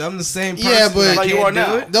though. I'm the same person. Yeah, but- I Like you can't are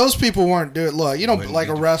now. do it. Those people weren't doing. Look, you don't Wouldn't like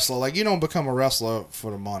be a the- wrestler. Like you don't become a wrestler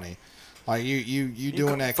for the money. Like you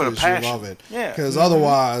doing that for the because you passion. love it. Yeah. Because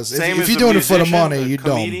otherwise, Same if as you're a doing it for the musician, money, a you don't.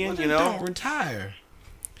 comedian, Well, then don't retire.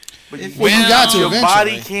 But If- Well, you got to your eventually.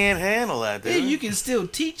 body can't handle that, dude. Yeah, you can still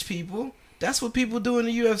teach people. That's what people do in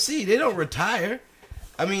the UFC. They don't retire.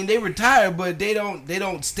 I mean, they retire, but they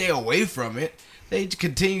don't stay away from it. They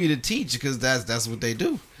continue to teach because that's what they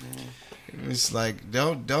do. It's like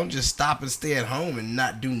don't just stop and stay at home and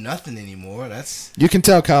not do nothing anymore. That's You can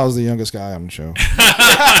tell Kyle's the youngest guy on the show.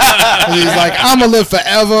 He's like, I'm gonna live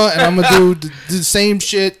forever, and I'm gonna do the same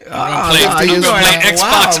shit. I'm you gonna going play out Xbox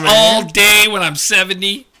wild, man. all day when I'm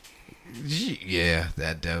 70. yeah,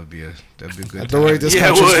 that would be a good At the rate this yeah, it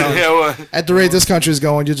country's would. going, Yeah, it would. at the rate this country's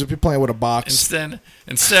going, you'll just be playing with a box.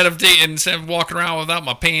 Instead of walking around without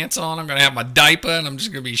my pants on, I'm gonna have my diaper and I'm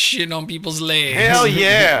just gonna be shitting on people's legs. Hell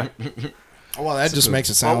yeah. Well, that just makes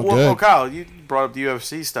it sound well, good. Kyle, you brought up the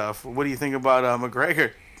UFC stuff. What do you think about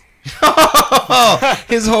McGregor?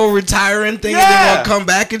 His whole retiring thing and Yeah. then won't come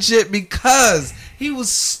back and shit because he was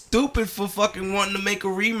stupid for fucking wanting to make a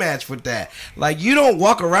rematch with that. Like, you don't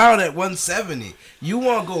walk around at 170. You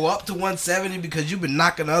want to go up to 170 because you've been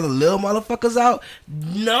knocking other little motherfuckers out?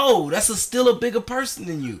 No, that's still a bigger person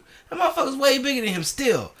than you. That motherfucker's way bigger than him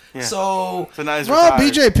still. Yeah. So, So now he's Well,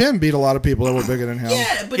 retired. BJ Penn beat a lot of people that were bigger than him.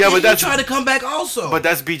 yeah, but Yeah, then but he that's- tried to come back also. But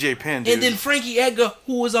that's BJ Penn, dude. and then Frankie Edgar,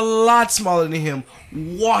 who was a lot smaller than him,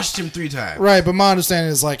 washed him 3 times. Right, but my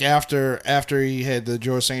understanding is like after he had the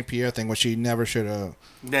George St. Pierre thing, which he never should have.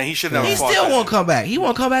 yeah, he should never He fought still that. won't come back. He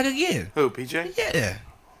won't come back again. Who, PJ? Yeah.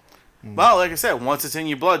 Well, like I said, once it's in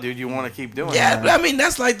your blood, dude, you want to keep doing Yeah, it. but I mean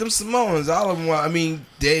that's like them Samoans. All of them. I mean,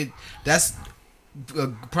 that's a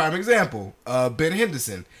prime example. Ben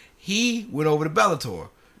Henderson. He went over to Bellator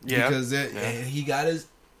Yeah. because and he got his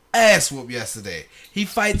ass whooped yesterday. He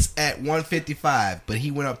fights at 155, but he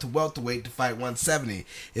went up to welterweight to fight 170.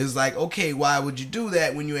 It was like, okay, why would you do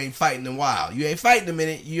that when you ain't fighting in a while? You ain't fighting a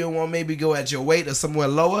minute. You don't want to maybe go at your weight or somewhere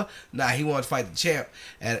lower. Nah, he wanted to fight the champ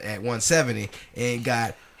at 170 and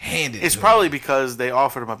got handed. It's to him. probably because they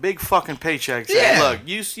offered him a big fucking paycheck. Saying, Yeah. look,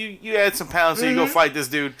 you add some pounds, so you go fight this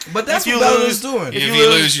dude. But that's If you what Bellator's lose, doing. If you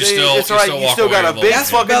lose, you still- it's you all right. still You walk still got away a with big it.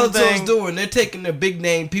 That's what fucking Bellator's thing. doing. They're taking the big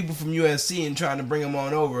name people from UFC and trying to bring them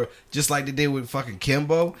on over, just like they did with fucking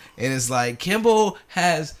Kimbo. And it's like Kimbo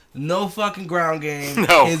has no fucking ground game.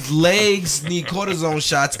 No. His legs need cortisone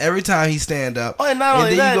shots every time he stand up. Oh, and not only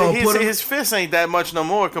then that, you gonna put him. his fists ain't that much no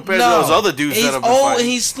more compared to those other dudes he's that have been old fighting. and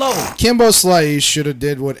he's slow. Kimbo Slice should have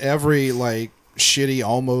did what every like shitty,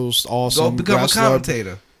 almost Go awesome become a wrestler.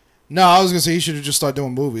 commentator. No, I was gonna say he should have just started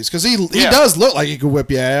doing movies because he Yeah. does look like he could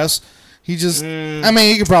whip your ass. He just, I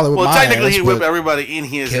mean, he could probably whip Well, my technically, ass, he whipped but- everybody in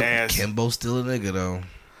his ass. Kimbo's still a nigga though.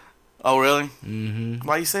 Oh, really? Mm-hmm.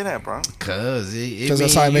 Why you say that, bro? Cause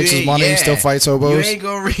that's how he makes his money and still fights hobos. You ain't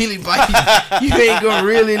gonna really you ain't gonna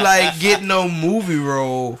really like get no movie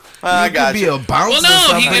role. I You got could be you. a bouncer Well, no, or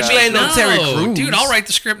something, he but could you be ain't no Terry Crews. dude. I'll write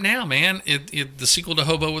the script now, man. The sequel to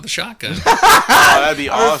Hobo with a Shotgun. Oh, that'd be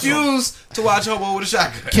I awesome. refuse to watch Hobo with a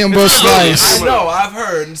Shotgun. Kimbo Slice. I know, I've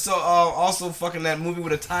heard. And so also fucking that movie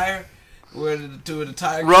with a tire, where the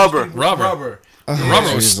tire Rubber. rubber.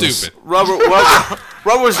 Rubber was Jesus. stupid. Rubber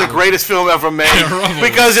was the greatest film ever made Rubber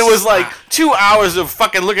because was- it was like 2 hours of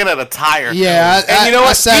fucking looking at a tire. Yeah, and you know I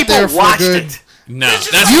what? sat People there for watched good. it. No,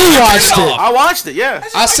 that's You watched it. I watched it. Yeah.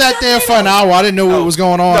 I sat there for an hour. I didn't know what was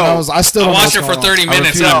going on. No. I still I don't know watched what's it for going on. 30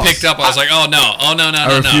 minutes and I refuse. picked up. I was like, oh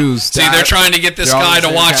no. refuse. See, they're trying to get this They're all guy in the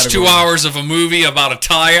to same watch category. 2 hours of a movie about a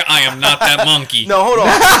tire. I am not that monkey. No, hold on.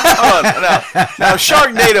 Hold on. Now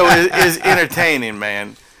Sharknado is entertaining,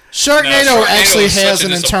 man. Sharknado Sharknado actually is such has a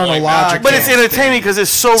an internal disappointment. logic. But it's entertaining because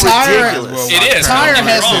it's so Tire- ridiculous. It is. Tire don't get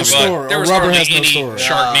me has no wrong, but story, There or was Rubber hardly has no any story.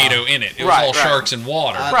 Sharknado in it. It was Right, all right. sharks and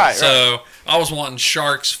water. Right, So I was wanting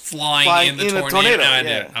sharks flying in the tornado. tornado, and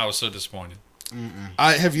yeah. I was so disappointed.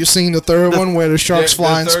 Have you seen the third one where the sharks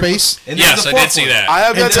fly in third space? And Yes, there's I the did see fourth one. that. I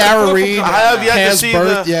have yet And to, Tara Reid I have yet to has see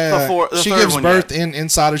birth. the She third gives one birth yet.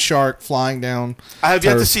 inside a shark flying down. I have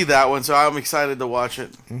yet to Turf. see that one, so I'm excited to watch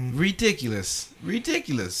it. Ridiculous.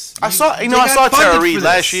 I saw They I got saw funded Tara for Reid this.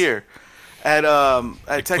 last year at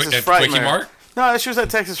Texas at Frightmare. Quickie Mart? No, she was at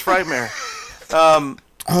Texas Frightmare.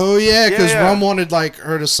 Oh yeah, because Yeah. Rum wanted like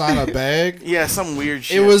her to sign a bag. Yeah, some weird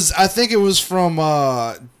shit. It was, I think it was from,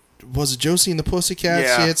 was it Josie and the Pussycats?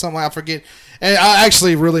 Yeah. She had something, I forget. And I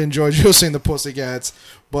actually really enjoyed Josie and the Pussycats,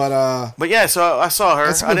 but But yeah, so I saw her.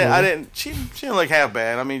 That's a I good didn't. movie. She didn't look half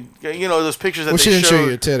bad. I mean, you know those pictures that well, they she didn't showed. show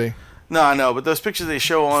you a titty. No, I know, but those pictures they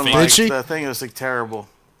show on Did like she? the thing, it was like terrible.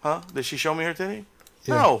 Huh? Did she show me her titty?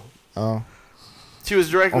 Yeah. No. Oh, She was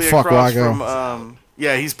directly Oh, fuck, across Wago. from.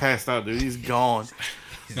 Yeah, he's passed out, dude. He's gone.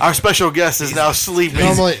 Our special guest is now sleeping.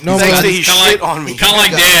 Normally- Thanks normally- that he Kinda shit like, on me. Kind of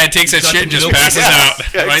like Dad takes that shit and just passes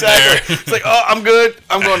out Yeah, right exactly. there. It's like, oh, I'm good.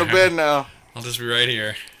 I'm going to bed now. I'll just be right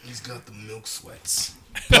here. He's got the milk sweats.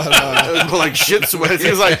 It was like shit sweats. He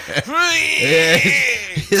was like, Yeah.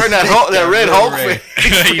 turn that red Hulk face.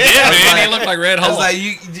 He did, man. like- He looked like Red I was Hulk. like,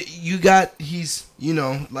 you got, he's,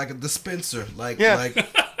 like a dispenser. Like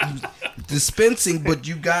he's dispensing, but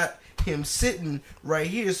you got him sitting right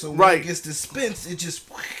here. So when Right. it gets dispensed, it just...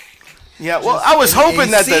 Yeah, well, I was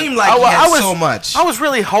hoping that seemed like he had so much. I was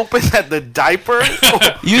really hoping that the diaper was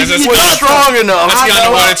that's- strong enough. That's kind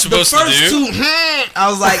of what it's the supposed to first do. two, I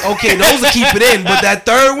was like, okay, those will keep it in. But that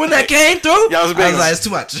third one that came through, Yeah, I was big on like, it. it's too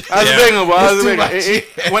much. I was Yeah. big one, I was It's big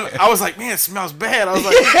too one. much. When I was like, man, it smells bad. I was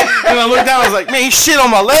like, and I looked down, I was like, man, he shit on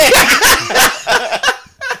my leg.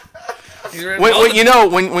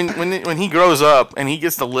 When he grows up and he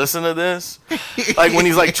gets to listen to this, like when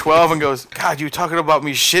he's like 12 and goes, God, you talking about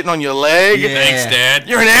me shitting on your leg? Yeah. Thanks, Dad.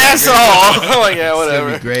 You're an asshole. I'm like, yeah, It's gonna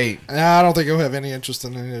whatever. be great. nah, I don't think he'll have any interest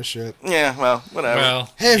in any of this shit. Yeah, well, whatever. Well,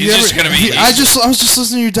 Hey, have he's you just ever? gonna be. I was just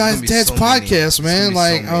listening to your gonna be dad's so many. podcast, It's man. gonna be so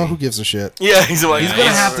Like, many. oh, who gives a shit? Yeah, he's like, He's gonna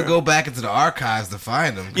have to go back into the archives to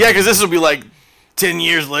find them. Yeah, because this will be like 10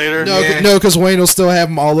 years later. No, Yeah. no, because Wayne will still have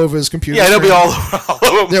them all over his computer. Yeah, they'll be screen. all over.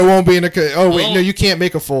 All over. There won't be in a. Oh wait, Well- no, you can't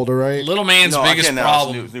make a folder, right? Little man's No, I biggest can't now. It's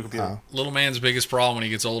problem. new computer. Little man's biggest problem when he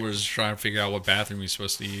gets older is trying to figure out what bathroom he's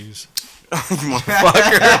supposed to use.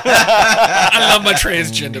 Motherfucker. I love my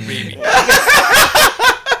transgender baby.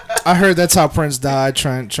 I heard that's how Prince died,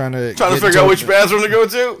 trying to Trying to get figure into out a- which bathroom to go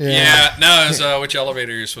to? Yeah, no, it's which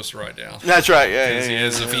elevator you're supposed to ride down. That's right. Yeah, Because he yeah,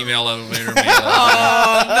 has yeah. a female elevator, male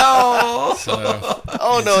elevator. no. So,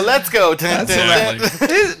 Oh, no, let's go. exactly.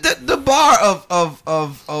 The bar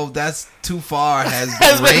of that's too far has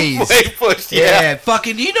Has been been raised. way pushed. Yeah.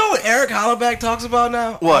 Fucking. You know what Eric Hollaback talks about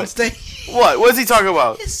now? What? On stage? What? What's he talking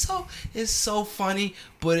about? It's so funny,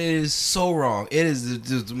 but it is so wrong. It is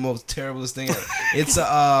the most terriblest thing ever. It's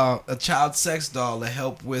a child sex doll to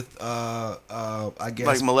help with I guess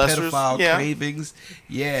Like molesters? pedophile Yeah. cravings.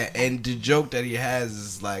 Yeah, and the joke that he has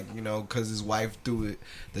is like, because his wife threw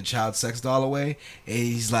the child sex doll away, and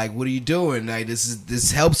he's like, "What are you doing? Like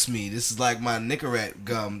this helps me. This is like my Nicorette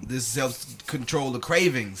gum. This helps control the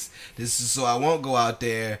cravings. This is so I won't go out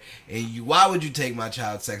there and why would you take my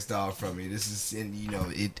child sex doll from me? This is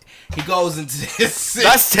he goes into this.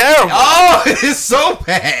 That's terrible. Oh, it's so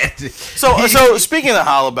bad. So speaking of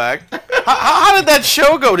Hollaback, how did that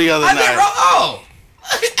show go the other I night?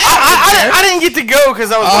 think, I didn't get to go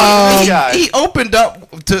because I was watching this guy. he opened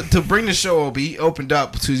up to bring the show up. He opened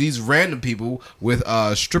up to these random people with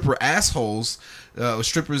stripper assholes,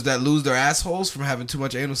 strippers that lose their assholes from having too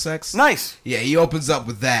much anal sex. Nice. Yeah, he opens up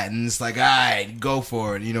with that, and it's like, all right, go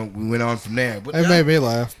for it. We went on from there. But It made me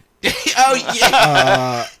laugh. oh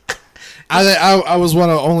yeah, I was one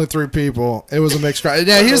of only 3 people. It was a mixed crowd.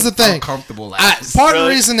 Yeah, here's the thing. uncomfortable. Part of the Really?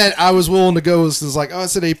 reason that I was willing to go is like, oh,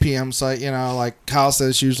 it's at 8 p.m. So, like Kyle said,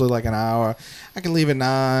 it's usually like an hour. I can leave at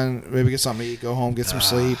 9, maybe get something to eat, go home, get some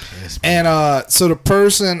sleep. yes, And so the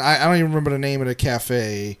person, I don't even remember the name of the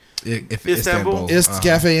cafe. If Istanbul? It's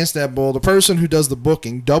Cafe Istanbul. The person who does the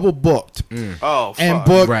booking, double booked, Oh, fuck. and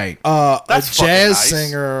booked Right. a That's fucking jazz nice.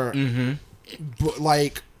 singer,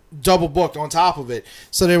 like double booked on top of it.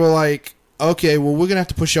 So they were like, okay, well, we're gonna have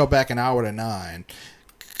to push y'all back an hour to 9.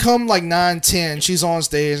 Come like 9:10, she's on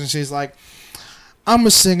stage and she's like, I'm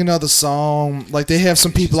gonna sing another song. Like they have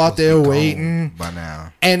some people out there waiting, by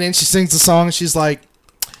now. and then she sings the song and she's like,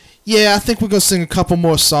 yeah, I think we're gonna sing a couple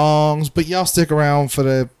more songs, but y'all stick around for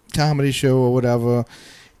the comedy show or whatever.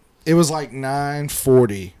 It was like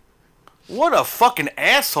 9:40. What a fucking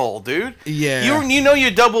asshole, dude. Yeah. You know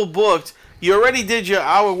you're double booked. You already did your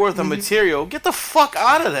hour worth of material. Get the fuck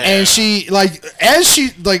out of there. And she, like, as she,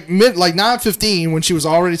 like, 9:15, when she was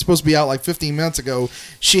already supposed to be out, like, 15 minutes ago,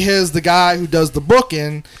 she has the guy who does the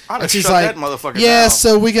booking. I'd And she's shut like, that motherfucker yeah, down.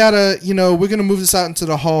 so we gotta, we're gonna move this out into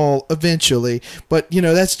the hall eventually. But,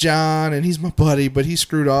 that's John, and he's my buddy, but he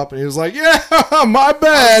screwed up. And he was like, yeah, my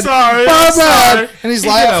bad. sorry, My I'm bad. sorry. And he's He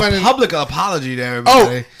did laughing. a And, public apology to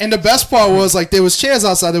everybody. oh, and the best part was, like, there was chairs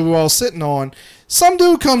outside that we were all sitting on. Some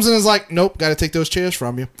dude comes in and is like, nope, got to take those chairs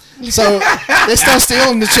from you. So they start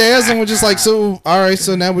stealing the chairs, and we're just like, so, all right,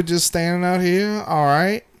 so now we're just standing out here. All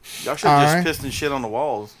right. Y'all should have just Alright. pissed and shit on the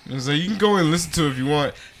walls. So you can go and listen to it if you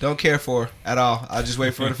want. Don't care for her at all. I'll just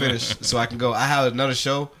wait for her to finish so I can go. I have another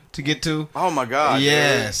show to get to. Oh my god.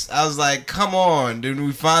 Yes. I was like, come on, dude.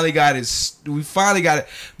 We finally got it. We finally got it.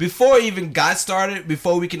 Before it even got started,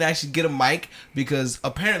 before we can actually get a mic, because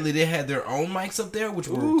apparently they had their own mics up there, which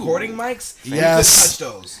were recording mics. And Yes. we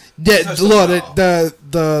couldn't touch those. Look,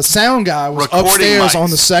 the sound guy was Recording upstairs mics. on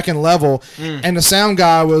the second level, and the sound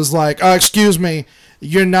guy was like, excuse me,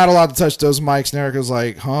 you're not allowed to touch those mics. And Eric was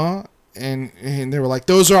like, huh? And they were like,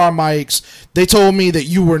 those are our mics. They told me that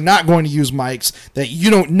you were not going to use mics, that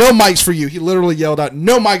no mics for you. He literally yelled out,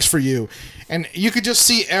 no mics for you. And you could just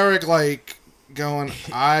see Eric, like, going,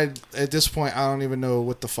 at this point, I don't even know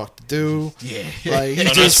what the fuck to do. Yeah. Like, he I'm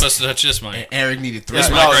not just, supposed to touch this mic. Eric needed 3 This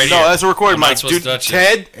No, mic mics. right no, here. that's a recording I'm not mic. supposed Dude, to touch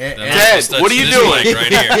Ted, it. I'm not Ted, supposed to touch what are you this doing? mic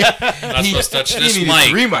right here. I'm not supposed to touch this needed mic.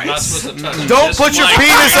 3 I'm not mics. supposed to touch Don't this put your mic.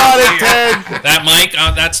 penis on it, Ted. That mic,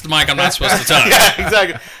 that's the mic I'm not supposed to touch. Yeah,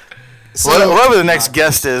 exactly. Whoever the next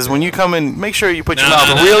guest is, when you come in, make sure you put your No, mouth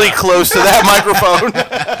no, no, really no. cause to that microphone.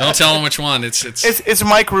 Don't tell them which one. It's It's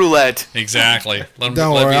mic roulette. exactly. Let them,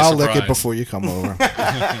 don't let worry, be a I'll lick it surprise. before you come over.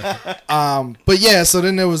 But yeah, so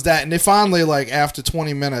then there was that, and they finally, like, after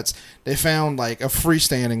 20 minutes, they found, like, a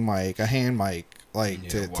freestanding mic, a hand mic, like,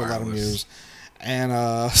 to let them wireless. use. And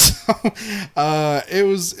it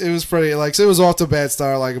was pretty, like, so it was off to a bad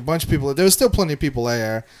start. Like, a bunch of people, there was still plenty of people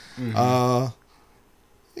there.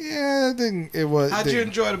 Yeah, it was. How'd you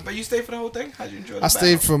enjoy it? But you stayed for the whole thing? How'd you enjoy the I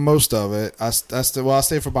stayed battle? for most of it. I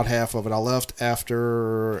stayed for about half of it. I left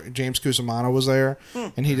after James Cusimano was there,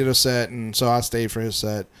 and he did a set, and so I stayed for his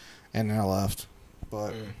set, and then I left.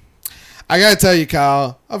 But I gotta tell you,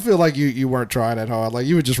 Kyle, I feel like you weren't trying that hard. Like,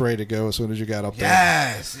 you were just ready to go as soon as you got up there.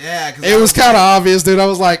 Yes, yeah. 'Cause It was kind of obvious, dude. I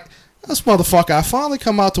was like, this motherfucker, I finally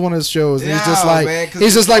come out to one of his shows, and he's just Yeah, like, man, 'cause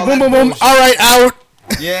he's just like, all boom, that boom, boom, bullshit. all right, out.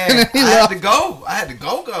 Yeah, And then he I left. had to go. I had to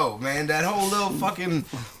go, man. That whole little fucking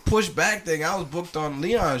push back thing. I was booked on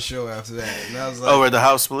Leon's show after that, and I was like, Over at the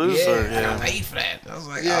House Blues? yeah, Or, I paid for that. I was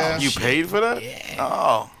like, Yeah. oh, You shit. paid for that? Yeah.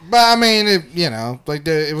 Oh. But I mean,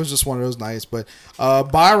 it was just one of those nights. But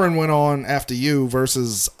Byron went on after you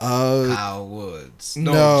versus Kyle Woods.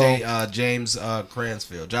 No. James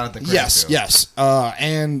Cransfield. Jonathan yes, Cransfield. yes.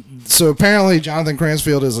 And so apparently Jonathan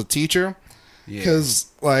Cransfield is a teacher Yeah. because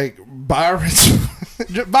like Byron,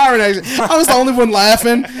 actually, I was the only one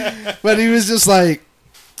laughing, but he was just like,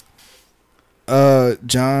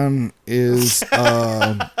 John is,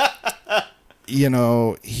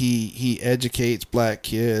 he educates black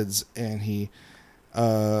kids and he,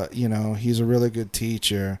 he's a really good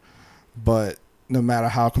teacher, but no matter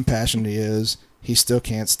how compassionate he is, he still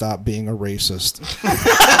can't stop being a racist.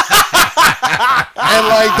 And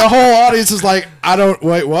like the whole audience is like, I don't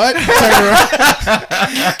wait, what? Turn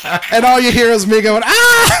around. And all you hear is me going,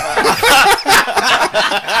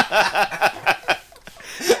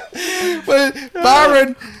 But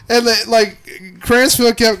Byron and like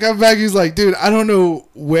Cransfield kept coming back. He's like, dude, I don't know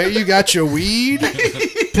where you got your weed,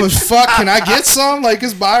 but fuck, can I get some? Like,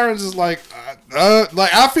 cause Byron's just like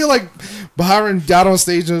I feel like Byron got on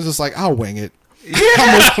stage and was just like, I'll wing it.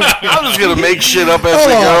 I'm just going to make shit up as Hold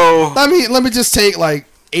we on. go. Let me just take like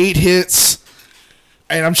 8 hits,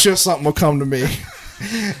 and I'm sure something will come to me.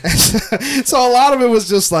 So a lot of it was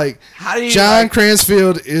just like, How do you John like-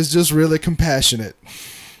 Cransfield is just really compassionate.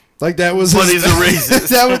 Like that was. But his- he's a racist.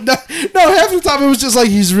 that was, no, half the time it was just like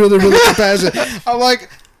he's really, really compassionate. I'm like,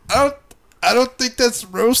 I don't think that's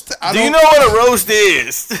roast. Do you know what a roast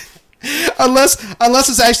is? Unless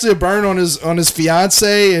it's actually a burn on his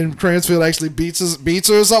fiance and Cransfield actually beats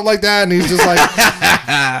her or something like that, and he's just like,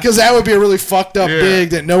 because that would be a really fucked up big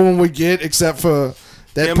that no one would get except for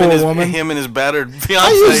that Him poor and his, woman. him and his battered I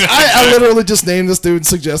fiance. literally just named this dude and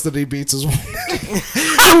suggested he beats his woman.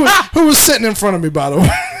 who was sitting in front of me, by the way.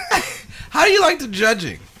 How do you like the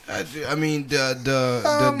judging? I mean,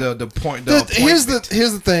 the point. Here's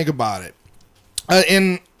the thing about it,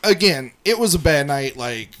 and again, it was a bad night.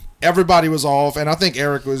 Like everybody was off, and I think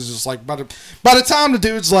Eric was just like, by the time the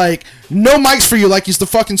dude's like, no mics for you, like he's the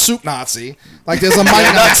fucking soup Nazi. Like there's a mic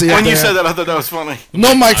Nazi up When you there. said that, I thought that was funny.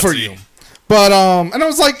 No mic for Nazi. you. But and I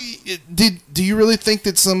was like, do you really think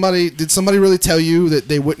that did somebody really tell you that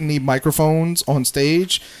they wouldn't need microphones on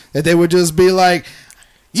stage? That they would just be like,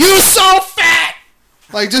 you so fat,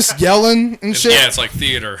 like just yelling and shit. Yeah, it's like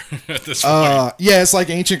theater at this point. Yeah, it's like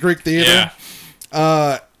ancient Greek theater.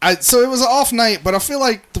 Yeah. So it was an off night, but I feel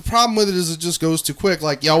like the problem with it is it just goes too quick.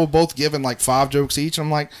 Like y'all were both given like 5 jokes each.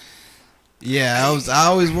 I'm like, Yeah, I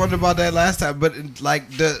always wondered about that last time, but like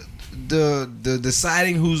the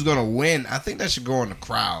deciding who's gonna win, I think that should go on the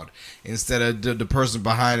crowd instead of the person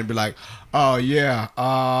behind and be like, oh yeah,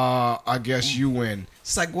 I guess you win.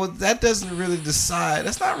 It's like, well, that doesn't really decide.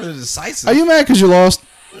 That's not really decisive. are you mad because you lost?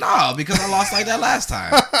 No, because I lost like that last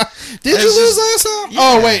time. Did you It's lose just- last time? yeah.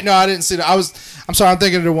 Oh wait, no, I didn't see that. I'm sorry, I'm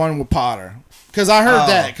thinking of the one with Potter because I heard Oh.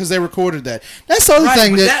 that because they recorded that. That's the other Right,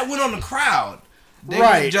 thing but that that went on the crowd. They were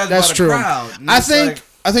right. judged That's by the true. crowd. And I it's think. like-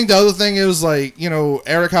 I think the other thing is like, you know,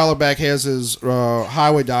 Eric Hollerback has his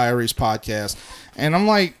Highway Diaries podcast, and I'm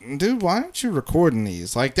like, dude, why aren't you recording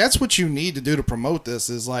these? Like, that's what you need to do to promote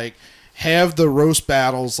this. Is like have the roast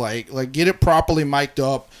battles, like get it properly mic'd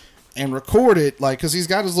up and record it, like because he's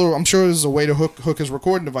got his little. I'm sure there's a way to hook his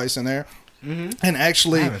recording device in there, and I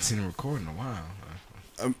actually, haven't seen him record in a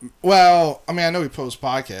while. well, I mean, I know he posts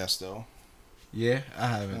podcasts though, Yeah, I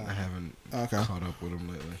haven't Okay. caught up with him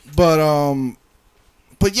lately.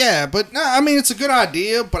 but yeah, but no, I mean, it's a good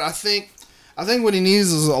idea, but I think what he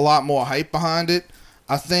needs is a lot more hype behind it.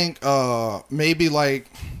 I think maybe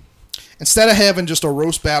like instead of having just a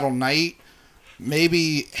roast battle night,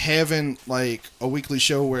 maybe having like a weekly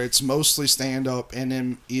show where it's mostly stand up and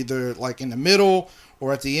then either like in the middle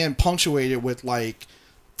or at the end punctuated with like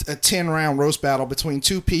a 10-round roast battle between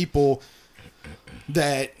two people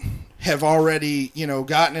that have already, you know,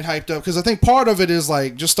 gotten it hyped up. Because I think part of it is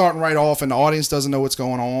like just starting right off and the audience doesn't know what's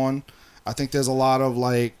going on. I think there's a lot of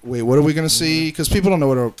like, wait, what are we going to see? Because people don't know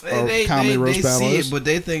what a comedy roast battle see is. it, but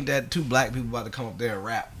they think that 2 black people about to come up there and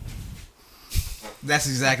rap. That's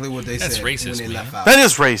exactly what they That's said racist, when they man. left out. That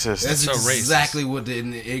is racist. That's so racist. exactly what the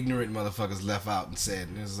ignorant motherfuckers left out and said.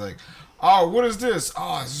 And it's like, oh, what is this?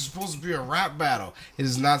 Oh, it's supposed to be a rap battle. It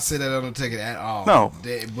does not say that on the ticket at all. No.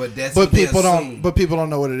 But that's But what they people don't. assume. But people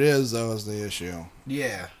don't know what it is, though. Is the issue?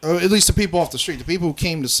 Yeah. Or at least the people off the street, the people who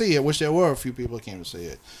came to see it. Which there were a few people who came to see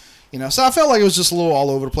it. You know, so I felt like it was just a little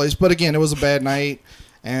all over the place. But again, it was a bad night,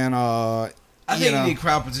 and I think know. you need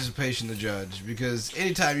crowd participation to judge, because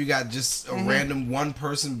anytime you got just a random one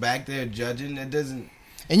person back there judging, that doesn't.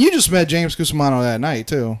 And you just met James Cusimano that night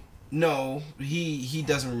too. No, he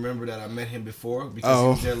doesn't remember that I met him before because Oh. he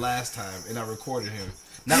was there last time and I recorded him.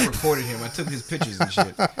 Not recorded him, I took his pictures and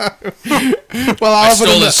shit. Well, I offered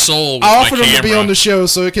stole him his soul with I my offered him to be camera. on the show,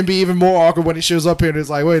 so it can be even more awkward when he shows up here and it's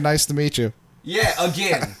like, "Wait, nice to meet you." Yeah,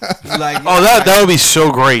 again. Like, Oh, that would be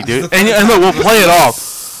so great, dude. And look, we'll play it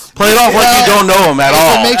off. Play it off like you don't know him at If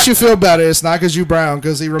all. it makes you feel better, it's not because you brown,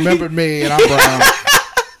 because he remembered me and I'm brown.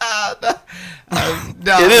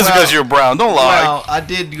 No, It is well, because you're brown. Don't lie. Well, I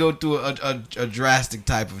did go through a drastic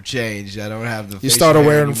type of change. I don't have the. facial started hair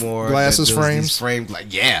wearing anymore. glasses These frames? frames, like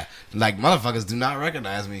like motherfuckers do not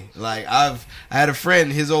recognize me. Like I had a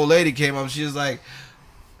friend. His old lady came up. She was like,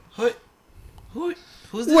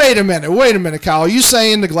 who's this? Wait a minute, Kyle. Are you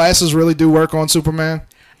saying the glasses really do work on Superman?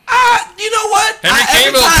 You know what? Henry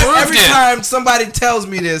Cavill every proved it. time somebody tells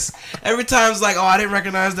me this, every time it's like, oh, I didn't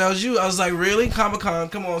recognize that was you. I was like, really? Comic-Con?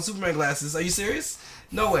 Come on, Superman glasses. Are you serious?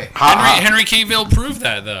 No way. Henry Cavill proved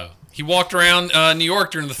that though. He walked around New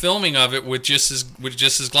York during the filming of it with just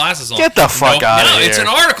his glasses on. Get the fuck outta here. It's an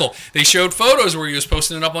article. They showed photos where he was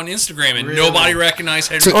posting it up on Instagram, and Really? nobody recognized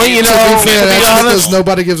Henry To, Cavill. Well, you to know, be fair, to be that's honest- because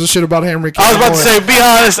nobody gives a shit about Henry Cavill. I was about to say, be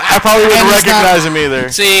honest, I probably wouldn't And he's not- recognize him either.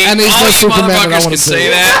 See, And he's all no you Superman that I motherfuckers wanna can see. say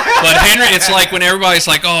that, but Henry, it's like when everybody's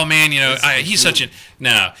like, "Oh man, you know, he's such a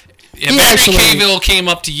no." If He Henry actually- Cavill came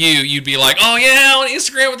up to you, you'd be like, "Oh yeah, on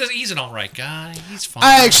Instagram with this, he's an all right guy. He's fine."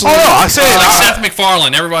 I actually, Oh, no, I say it. Like Seth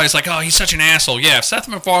MacFarlane, everybody's like, "Oh, he's such an asshole." Yeah, if Seth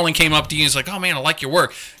MacFarlane came up to you and he's like, "Oh man, I like your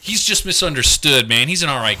work," he's just misunderstood, man. He's an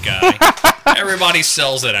all right guy. Everybody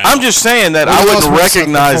sells it out. I'm just saying that Well, I who wouldn't else was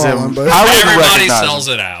recognize McFarlane, him. but- I wouldn't Everybody recognize sells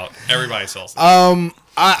him. it out. Everybody sells it out.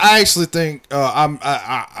 I actually think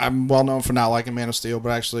I'm well known for not liking Man of Steel,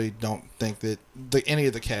 but I actually don't think that any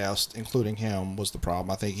of the cast, including him, was the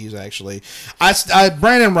problem. I think he's actually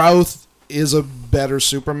Brandon Routh is a better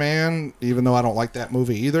Superman, even though I don't like that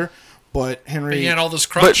movie either. But Henry, He had all those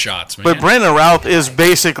crotch shots, man. But Brandon Routh is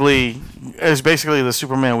basically the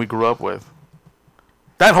Superman we grew up with.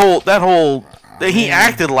 That whole That he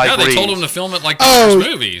acted like No, they Reeves. told him to film it like those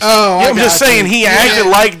movies. Oh, Yeah, I'm just saying he acted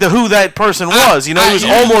like who that person was. You know, he was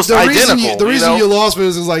almost identical. The reason you lost me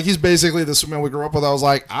is like he's basically the Superman we grew up with. I was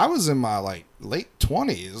like, I was in my late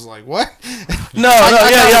 20s. Like what? No,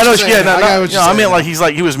 I meant like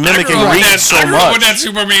he was mimicking Reeves so I grew up with much. that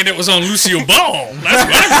Superman that was on Lucille Ball. That's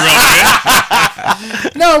what I grew up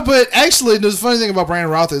with. No, but actually, the funny thing about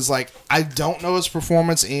Brandon Routh is like I don't know his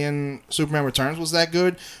performance in Superman Returns was that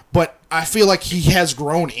good, but I feel like he has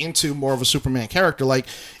grown into more of a Superman character. Like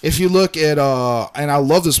if you look at and I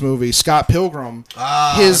love this movie, Scott Pilgrim,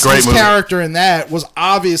 his character in that was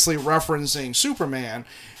obviously referencing Superman,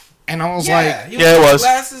 and I was it was.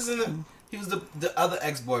 Glasses and he was the other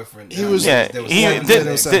ex-boyfriend. He was.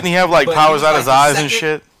 Didn't he have like powers out of his eyes and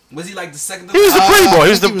shit? Was he like the second? He was the pretty boy. He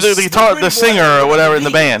was the singer or whatever in the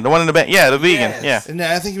band. The one in the band. Yeah, the vegan. Yeah. And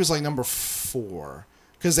I think he was like number 4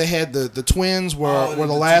 because they had the twins were the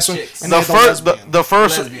last one. And the first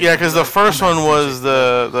because the first one was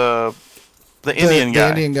the Indian guy. The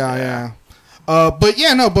Indian guy, yeah. But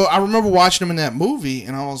I remember watching him in that movie,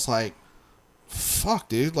 and I was like, "Fuck,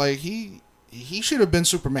 dude! Like he should have been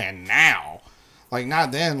Superman now." Like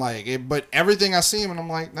not then, but everything I see him, and I'm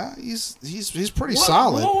like, nah, he's pretty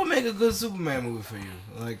solid. What would make a good Superman movie for you?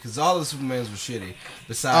 Like, because all the Supermans were shitty,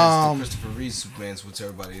 besides the Christopher Reeve Supermans, which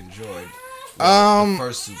everybody enjoyed. The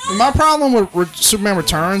first Superman. My problem with Superman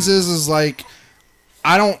Returns is like,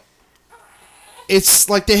 I don't. It's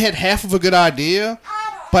like they had half of a good idea,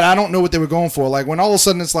 but I don't know what they were going for. Like when all of a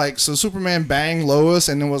sudden it's like, so Superman banged Lois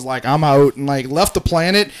and then was like, I'm out, and like left the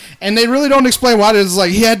planet, and they really don't explain why. It's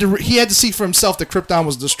like he had to see for himself that Krypton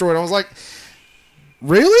was destroyed. I was like,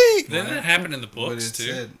 really? Didn't that happen in the books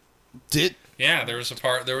too? Yeah, there was a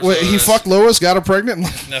part. He fucked Lois, got her pregnant.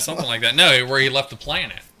 No, something like that. No, where he left the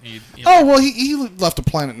planet. He left the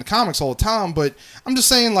planet in the comics all the time, but I'm just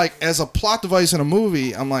saying, like, as a plot device in a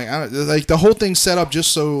movie, I'm like the whole thing's set up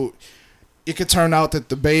just so it could turn out that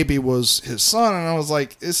the baby was his son, and I was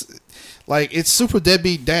like, it's super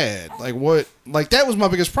deadbeat dad. Like what? Like that was my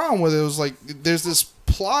biggest problem with it. It was like there's this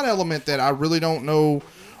plot element that I really don't know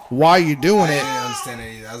why you're doing it. I didn't understand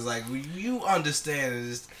it either. I was like, well, you understand it.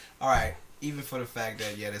 It's, all right, even for the fact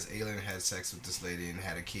that this alien had sex with this lady and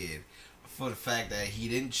had a kid. For the fact that he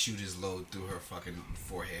didn't shoot his load through her fucking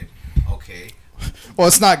forehead. Okay. Well,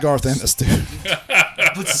 it's not Garth Ennis, dude.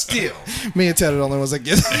 But still. Me and Ted are the only ones that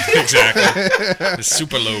get it. Exactly. The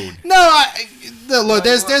super load. No, look,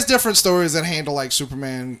 there's different stories that handle like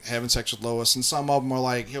Superman having sex with Lois, and some of them are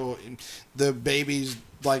like the babies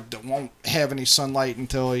like won't have any sunlight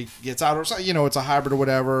until he gets out, or something. It's a hybrid or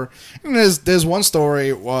whatever. And there's one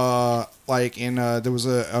story like in there was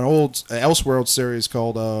an old Elseworld series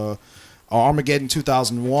called Armageddon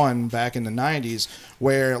 2001 back in the 90s,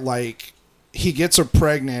 where like he gets her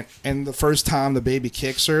pregnant, and the first time the baby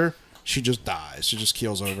kicks her, she just dies. She just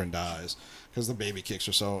keels over and dies because the baby kicks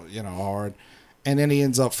her so hard, and then he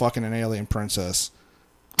ends up fucking an alien princess.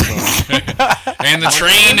 And the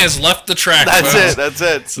train has left the track. That's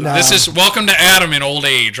it. So this is welcome to Adam in old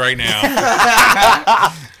age right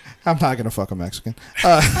now. I'm not gonna fuck a Mexican.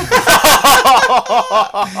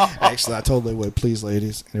 Actually, I totally would. Please,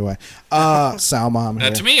 ladies. Anyway, Salma, I'm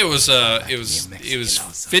here. To me, it was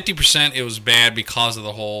 50%. It was bad because of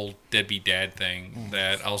the whole deadbeat dad thing.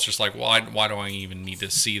 That I was just like, why do I even need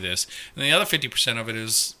to see this? And the other 50% of it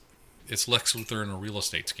is it's Lex Luthor in a real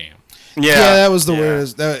estate scam. Yeah, that was the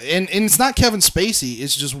weirdest. And it's not Kevin Spacey.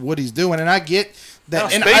 It's just what he's doing. And I get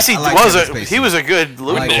that. No, Spacey was a good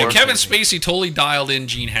Luthor. Kevin Spacey totally dialed in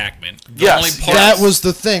Gene Hackman. That was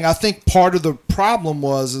the thing. I think part of the problem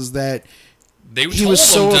is that he was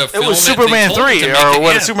so. It was Superman 3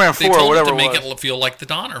 or Superman 4 or whatever. To make it feel like the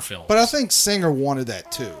Donner film. But I think Singer wanted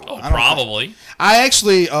that too. Oh, probably. I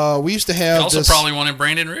actually we used to have. He also probably wanted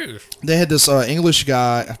Brandon Ruth. They had this English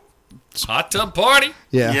guy. Hot tub party.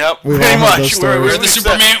 Yeah. Yep. Pretty much. We're the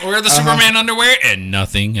Superman. We're the Superman underwear and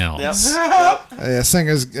nothing else. Yep. Yeah,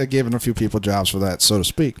 Singer's given a few people jobs for that, so to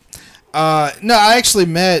speak. No, I actually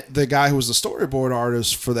met the guy who was the storyboard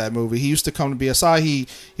artist for that movie. He used to come to BSI.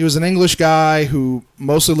 He was an English guy who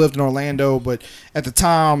mostly lived in Orlando, but at the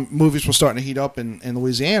time, movies were starting to heat up in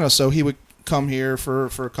Louisiana, so he would come here for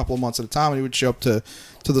a couple of months at a time, and he would show up to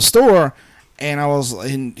the store.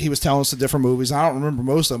 And he was telling us the different movies. I don't remember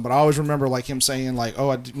most of them, but I always remember like him saying like,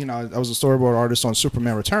 "Oh, I was a storyboard artist on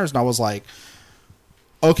Superman Returns," and I was like,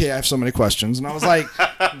 "Okay, I have so many questions." And I was like,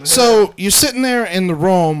 "So you're sitting there in the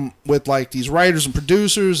room with like these writers and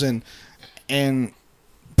producers, and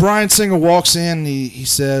Bryan Singer walks in, and he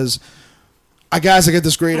says, I got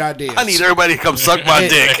this great idea. I need everybody to come suck my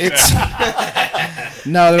dick."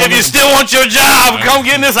 No, If you still want your job, come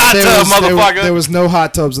get in this hot tub, motherfucker. There was no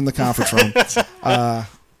hot tubs in the conference room.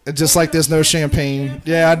 Just like there's no champagne.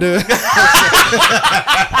 Yeah, I do.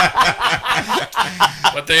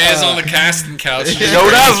 But there is on the casting couch. No,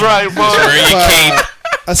 that's right, boy. Where you keep.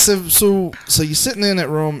 I said, so you're sitting in that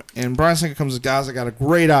room, and Bryan Singer comes, guys, I got a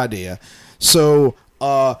great idea. So,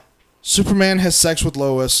 Superman has sex with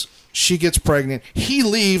Lois. She gets pregnant. He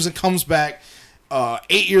leaves and comes back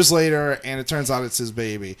 8 years later, and it turns out it's his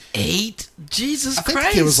baby. 8? Jesus I think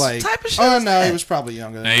Christ! the kid was like, type of shit oh is no, that? he was probably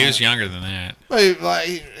younger than No, that. he was younger than that. But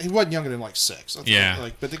he wasn't younger than like 6. Yeah.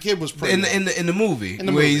 But the kid was pretty in young. the movie. In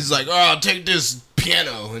the where movie. he's like, oh, take this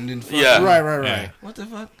piano and then Yeah. Right. Yeah. What the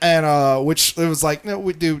fuck? And which it was like,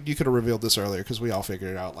 no, dude, you could have revealed this earlier because we all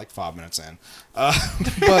figured it out like 5 minutes in. But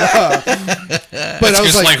I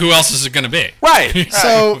was Just like, who else is it going to be? Right.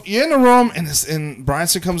 so you're in the room, and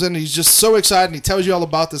Bryanson comes in, and he's just so excited, and he tells you all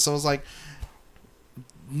about this. I was like,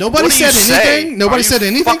 nobody What do you said anything. say? Nobody Are you said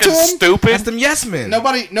anything to fucking him. Stupid. That's them yes men.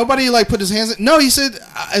 Nobody like put his hands in. No, he said,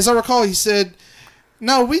 as I recall, he said,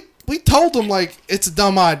 no, we told him like it's a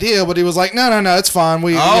dumb idea, but he was like, no, it's fine.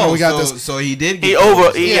 We got this. So he did. He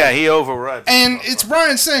Yeah. overrode. And it's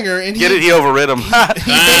Bryan Singer, and He overrid him.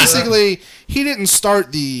 he basically he didn't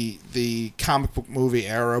start the comic book movie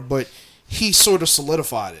era, but he sort of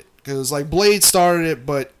solidified it because like Blade started it,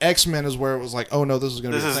 but X-Men is where it was like, oh no, this is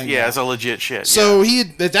gonna be a thing. It's a legit shit. So he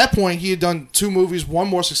had, at that point he had done 2 movies, one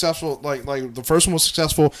more successful, like the first one was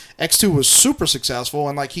successful, X2 was super successful,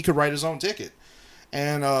 and like he could write his own ticket.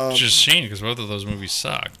 And It's just a shame because both of those movies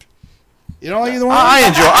sucked. you don't like either one? I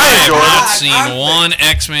enjoyed I've it. seen one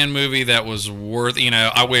X-Men movie that was worth.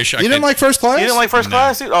 I wish I You could. didn't like First Class? You didn't like First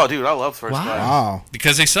Class, dude? Oh, dude, I love First Class. Wow.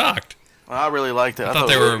 because they sucked. I really liked it. I thought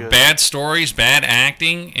they it was were really good. bad stories, bad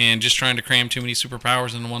acting, and just trying to cram too many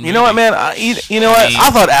superpowers into one movie. You know what, man? You know what? I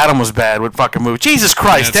thought Adam was bad with fucking movie. Jesus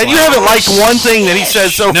Christ, That's Dad, you like- haven't liked one thing that he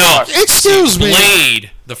said so No. far. Excuse me.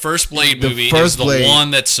 Blade, the first Blade The movie, first is the Blade.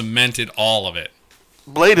 one that cemented all of it.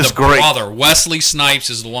 Blade is The great. brother, Wesley Snipes,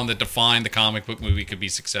 is the one that defined the comic book movie could be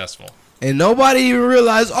successful. And nobody even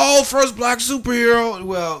realized. Oh, first black superhero.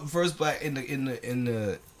 Well, first black in the In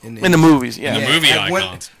the movies, yeah. The movie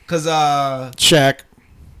icons. Because Shaq.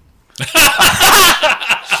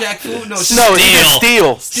 Shaq Fu. No, No, he did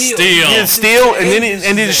Steel. Steel. He did Steel, and then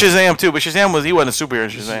he did Shazam too. But Shazam wasn't a superhero in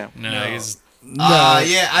Shazam. No, he's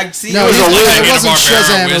yeah, I see. No, was a wizard. it wasn't Hanna-Barbera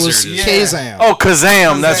Shazam. It was wizard. Yeah. Kazam. Oh,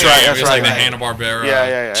 Kazam. That's right. That's it's like right. the Hanna-Barbera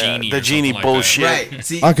Yeah. genie. The or genie something like bullshit. Right.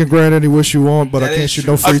 See, I can grant any wish you want, but That I can't is shoot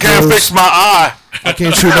true. no free I can't throws. fix my eye. I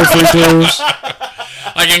can't shoot no free throws. that.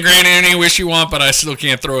 I can grant any wish you want, but I still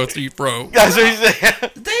can't throw a 3-pro. That's what he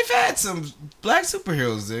said. they've had some black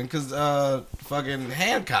superheroes then, because fucking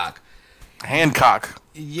Hancock. Hancock.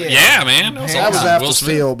 Yeah, man. That was, That was awesome. after Will Smith.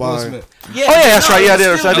 Steel Will by. Smith. Oh yeah, that's right. Yeah, I did.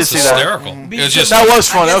 I That did was see that. hysterical. It was just That was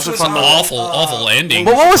fun. I That was guess a fun. it awful, awful ending.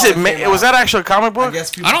 But what was it? Came Was that actually a comic I book? guess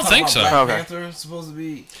people I don't talk think about so. Black Okay. Panther is supposed to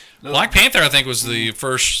be. Black Panther, I think, was the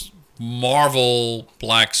first Marvel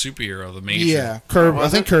black superhero, the major. Yeah, Kirby. I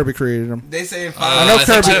think Kirby created him. They say in I know I think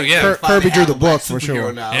Kirby- so, yeah. Kirby finally drew have the a black book for superhero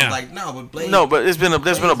sure. Now. Yeah. Like no, but Blade. No, but there's been a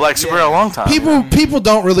black superhero a long time. People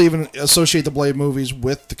don't really even associate the Blade movies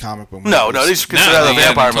with the comic book movies. No, they just consider No, that a yeah,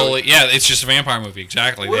 vampire totally, movie. yeah, it's just a vampire movie.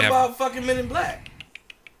 Exactly. What They have, about fucking Men in Black?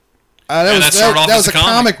 That was, that started off that as was a a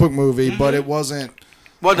comic. comic book movie, but it wasn't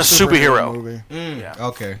Wasn't a superhero. movie.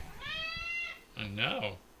 Okay.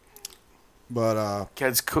 no, But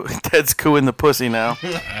Ted's cooing the pussy now.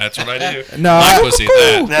 that's what I do. No, Black I- pussy at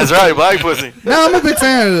that. That's right, black pussy. no, I'm a big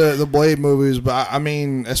fan of the Blade movies, but I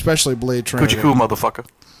mean, especially Blade Trinity. Coochie coo, motherfucker.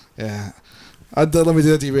 Yeah. Let me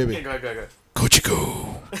do that to you, baby. Go ahead. Coochie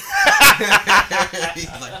coo.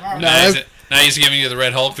 Now he's giving you the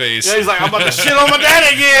Red Hulk face. Yeah, he's like, I'm about to shit on my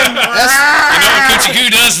dad again. You know what Coochie Coo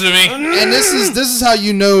does to me? And this is how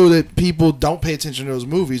you know that people don't pay attention to those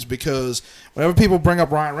movies, because whenever people bring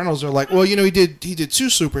up Ryan Reynolds, they're like, well, he did 2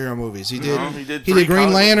 superhero movies. He did he did he 3 did Green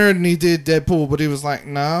comic Lantern and he did Deadpool, but he was like,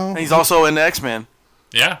 no. And he's also in the X-Men.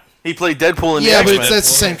 Yeah. He played Deadpool in the Yeah, but X-Men. that's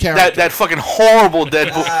the same character. That fucking horrible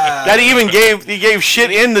Deadpool. That he gave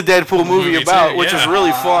shit in the Deadpool movie Movie about, too, which was yeah.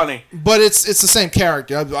 really funny. But it's the same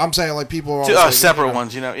character. I'm saying like people are always like, Separate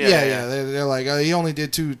ones, you know. Yeah. They're like, he only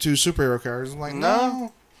did two superhero characters. I'm like,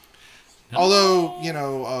 no. Although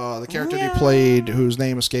the character he played, whose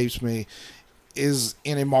name escapes me, is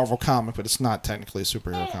in a Marvel comic, but it's not technically a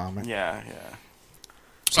superhero comic. Yeah.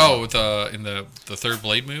 Oh, in the third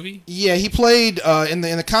Blade movie? Yeah, he played in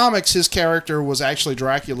the comics. His character was actually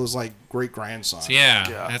Dracula's like great grandson. Yeah,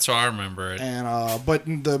 that's how I remember it. And but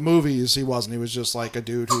in the movies, he wasn't. He was just like a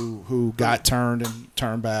dude who got turned and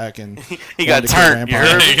turned back, and he got turned. You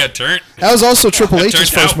heard? He got turned. That was also Triple H's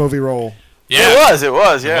first movie role. Yeah, it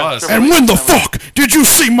was. Yeah. It was. And when the fuck did you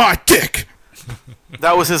see my dick?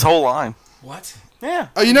 That was his whole line. What? Yeah.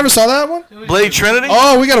 Oh, you never saw that one? Blade Trinity?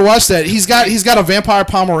 Oh, we gotta watch that. He's got a vampire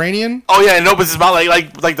Pomeranian. Oh yeah, it opens his mouth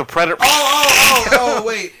like the Predator. Oh,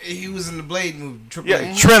 wait. He was in the Blade movie. Triple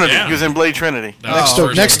H. Trinity. Yeah. He was in Blade Trinity.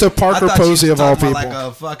 Next to Parker Posey of all people.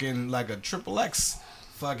 Like a Triple X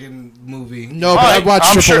fucking movie. No, but I'd watch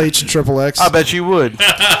Triple H and Triple X. I bet you would.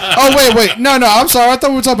 Oh wait, no, I'm sorry. I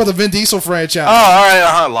thought we were talking about the Vin Diesel franchise. Oh, all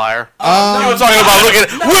right, liar. You were talking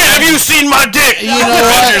about where have you seen my dick? You know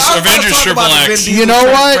what? Avengers Triple X. You know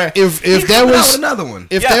what? If there was another one,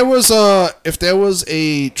 if there was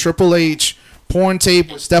a Triple H porn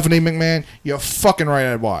tape with Stephanie McMahon, you're fucking right.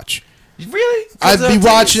 I'd watch. Really? I'd be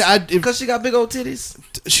watching. Because she got big old titties.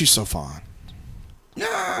 She's so fine.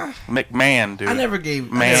 Nah, McMahon, dude. I never gave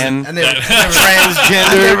man. I never Transgender.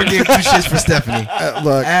 I never gave two shits for Stephanie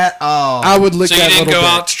Look, at all. I would lick So you that didn't little go bit.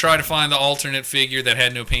 out to try to find the alternate figure that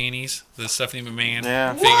had no panties? The Stephanie McMahon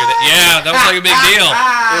Yeah. figure? That was like a big deal.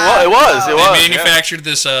 It was. They manufactured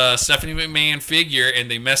this Stephanie McMahon figure and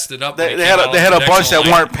they messed it up. They had a bunch that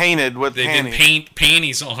weren't painted with They panties. didn't paint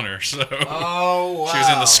panties on her, so Oh, wow. she was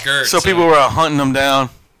in the skirt. So people were hunting them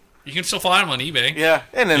down. You can still find them on eBay. Yeah,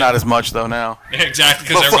 and they're not as much though now. Yeah, exactly,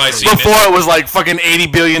 because everybody's seen Before it. it was like fucking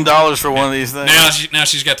 $80 billion for one of these things. Now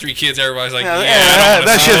she's got 3 kids. Everybody's like,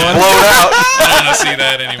 that shit's I blowed out. don't want to see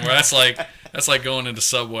that anymore. That's like going into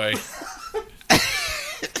Subway.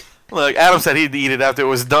 Look, Adam said he'd eat it after it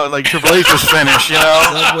was done. Like Triple H was finished, you know.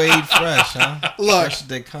 Subway eat fresh, huh? Look, Fresh as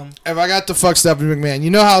they come. if I got to fuck Stephanie McMahon, you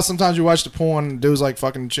know how sometimes you watch the porn and dude's like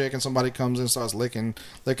fucking a chick and somebody comes in and starts licking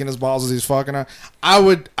his balls as he's fucking her. I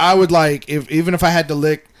would like even if I had to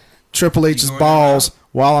lick Triple H's going balls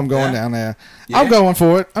while I'm going down there. I'm going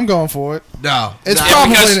for it. No, It's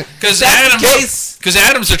probably because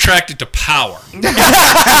Adam's attracted to power.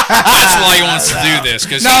 That's why he wants to do this.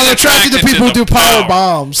 Because they're attracted to people who do power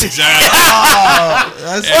bombs. Exactly.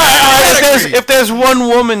 If there's one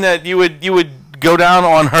woman that you would go down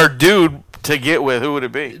on her dude to get with, who would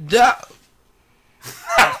it be?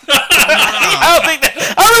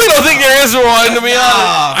 I really don't think there is one, to be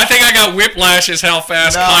honest. I think I got whiplashes how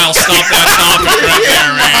fast Kyle stopped that topic right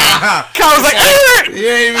there, man. Kyle's like, You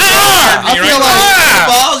ain't even I feel like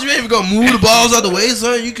balls. You ain't even gonna move the balls out the way,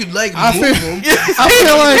 son. You could like move them. I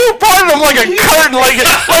feel like you parted him like a curtain, like his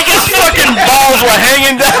fucking balls were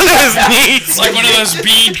hanging down to his knees. It's like one of those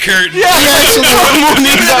bead curtains.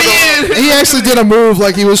 he actually did a move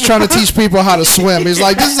like he was trying to teach people how to swim. He's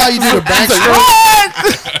like, this is how you do the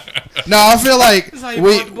backstroke. No, I feel like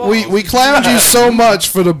we clowned you so much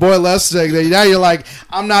for the boy less thing that now you're like,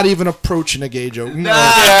 I'm not even approaching a gay joke. No.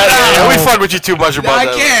 We fuck with you too much about I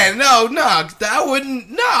that. can't. No. I wouldn't.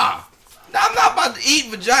 Nah. I'm not about to eat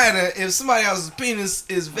vagina if somebody else's penis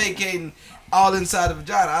is vacating all inside the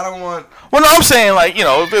vagina. I don't want. Well, no, I'm saying like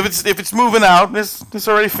if it's moving out, it's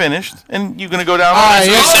already finished, and you're gonna go down. Alright,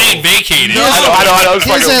 You're saying vacated. I know.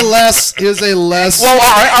 Here's a less. Well,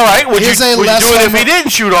 all right. Would you Here's do a less it if he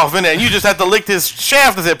didn't shoot off in there? And you just have to lick his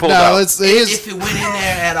shaft as it pulled out. If it went in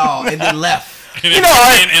there at all and then left. You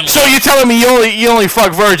know, so you're telling me you only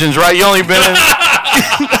fuck virgins, right? You only been in.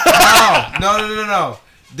 No.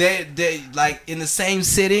 They like in the same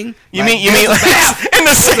sitting. You mean like, in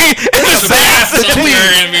the same bath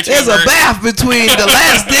somewhere in between. There's a bath between the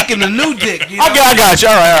last dick and the new dick. You know? I got you.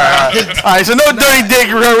 All right. So no dirty dick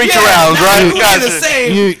reach around, right? Gotcha. The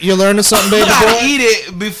same. You learning something, baby You boy? gotta eat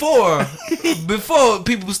it before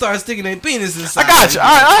people start sticking their penis inside. I got you.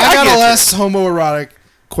 I got a less homoerotic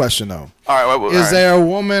question though. All right. Is there a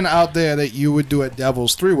woman out there that you would do a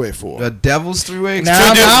devil's three-way for? A devil's three-way?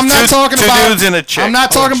 Now, I'm not talking two about. dudes and a chick. I'm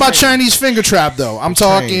not talking about Chinese finger trap though. I'm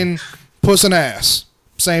talking puss and ass.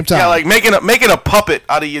 Same time. Yeah, like making a puppet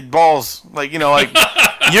out of your balls, like like.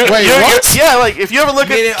 Wait, what? Yeah, like if you ever look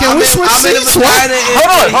at. Can we switch seats?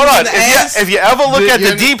 Hold on. If you ever look at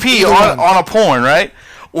the DP on a porn, right?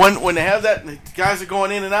 When they have that, the guys are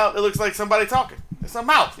going in and out. It looks like somebody talking. It's a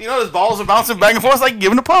mouth. His balls are bouncing back and forth. It's like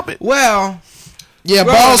giving a puppet. Well, yeah,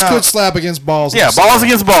 balls could slap against balls. Yeah, balls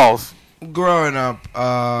against balls. growing up,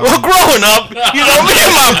 Well, growing up, me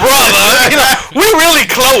and my brother, we really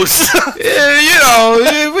close.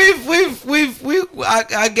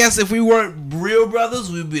 I guess if we weren't real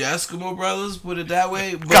brothers, we'd be Eskimo brothers. Put it that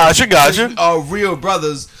way. But Gotcha. Our real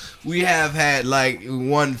brothers. We have had like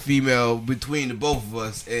one female between the both of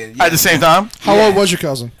us, and At the same time? How old was your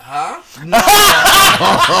cousin? Huh? No.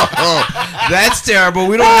 That's terrible.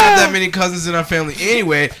 We don't have that many cousins in our family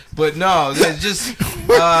anyway. But no, that's just.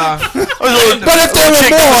 But if there were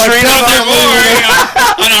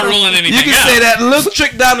I'm not ruling anything You can out. say that little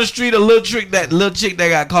trick down the street, a little trick that little chick that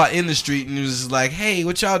got caught in the street, and it was just like, "Hey,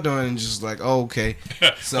 what y'all doing?" And just like, "Oh, okay."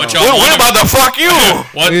 So What y'all we're about to fuck you.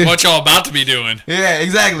 what y'all about to be doing? yeah,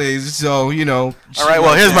 exactly. So All right,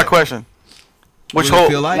 well, here's my question. Which What does it hole?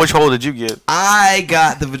 feel like? Which hole did you get? I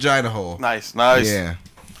got the vagina hole. Nice. Yeah.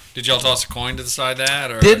 Did y'all toss a coin to decide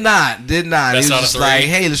that? Or Did not. He That's was out of just three? like,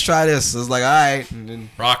 "Hey, let's try this." I was like, "All right." And then,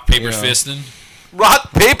 rock, paper, fisting?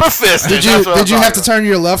 Rock, paper, fist. Did you have to turn to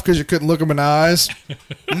your left because you couldn't look him in the eyes?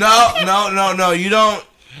 No. You don't.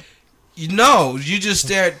 You just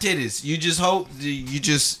stare at titties. You just hope. You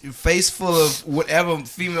just face full of whatever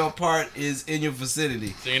female part is in your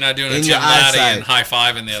vicinity. So you're not doing a In Tim your Laddie eyesight. and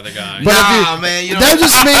high-fiving the other guy. But Nah, man. You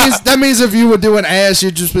that means if you were doing ass,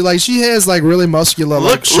 you'd just be like, she has like really muscular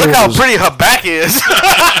Look shoulders. how pretty her back is.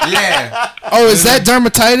 Yeah. Oh, is that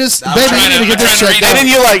dermatitis? I'm Baby, trying you need to get this to read checked it. And out. then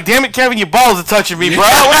you're like, damn it, Kevin, your balls are touching me, bro.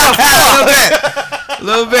 What the fuck? A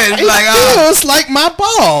little bit. It Like, feels like my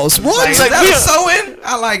balls. What? is that a sewing?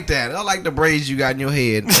 I like that. I like the braids you got in your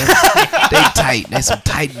head. They tight. They some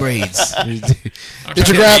tight braids. Did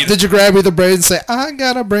you grab me the braids and say, I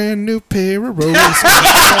got a brand new pair of roses.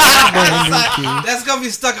 That's gonna be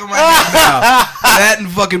stuck on my head now. That and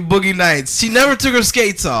fucking Boogie Nights. She never took her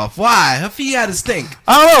skates off. Why? Her feet had to stink.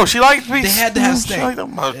 I don't know. She liked me. They had to have She stink. liked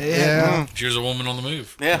them. Yeah. She was a woman on the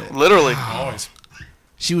move. Yeah, literally. Always.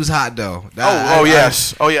 She was hot though. Oh,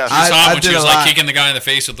 yes. Oh, yes. She was hot I when she did was a like lot. kicking the guy in the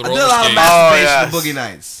face with the I did roller a lot of skate. masturbation yes. to Boogie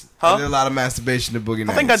Nights. Huh? I did a lot of masturbation to Boogie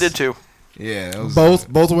Nights. I think I did too. Yeah. That was,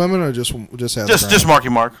 Both women or just had Just Marky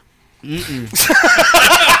Mark.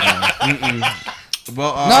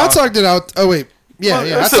 Well, No, I talked it out. Oh wait, yeah.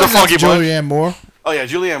 I instead of talked it out to Funky Bunch. Julianne Moore, Oh, yeah,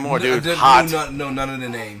 Julianne Moore, dude. No, Hot. none of the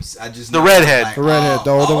names. I just The know, redhead. like, the redhead,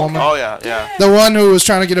 the older woman, Oh, yeah. the one who was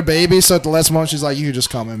trying to get a baby. So at the last month, she's like, "You can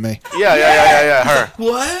just come at me." Yeah, her.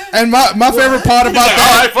 What? And my favorite part about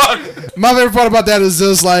that, All right, fuck. my favorite part about that is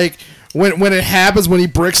just like when it happens when he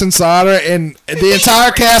bricks inside her, and the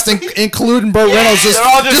entire cast, including Burt Reynolds, They're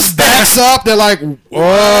all just backs up. They're like,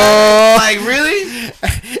 "Whoa!" Like really?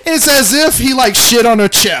 It's as if he like shit on her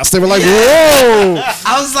chest. They were like, "Whoa!"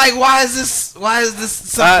 I was like, why is this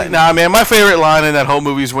something? Nah, man, my favorite line in that whole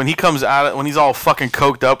movie is when he comes out, when he's all fucking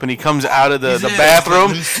coked up and he comes out of the Yeah,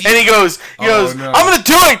 bathroom it's like, and he goes, no. I'm gonna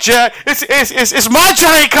do it, Jack. It's my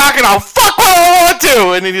giant cock and I'll fuck what I want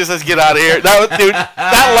to. And then he just says, get out of here.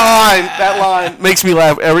 That line makes me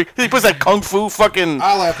laugh he puts that kung fu fucking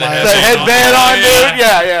I laugh my the ass off. headband on, dude.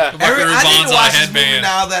 Yeah. I need to Bonsai watch this movie headband.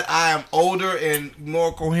 now that I am older and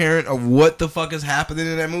more coherent of what the fuck is happening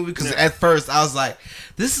in that movie. Because at first I was like,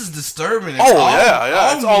 this is disturbing. It's Oh,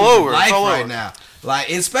 yeah, it's all over. It's Life all right over. now. Like,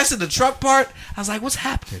 especially the truck part. I was like, what's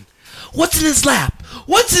happening? What's in his lap?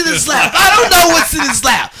 What's in his lap? I don't know what's in his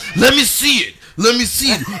lap. Let me see it.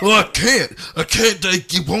 Oh, I can't.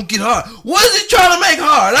 It won't get hard. What is he trying to make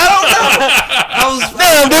hard? I don't know.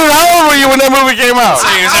 Damn, dude, how old were you when that movie came out?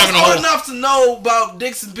 He was having a I was whole- old enough to know about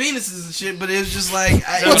dicks and penises and shit, but it was just like...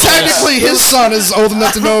 Well, technically, his son is old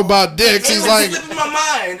enough to know about dicks. It He's was like, slipping my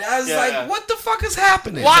mind. I was like, yeah. what the fuck is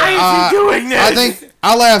happening? Why is he doing this? I think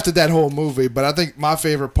I laughed at that whole movie, but I think my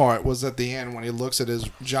favorite part was at the end when he looks at his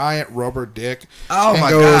giant rubber dick. Oh and my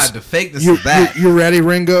goes, god, the fakeness You, of that. you ready,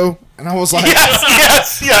 Ringo? And I was like, Yes.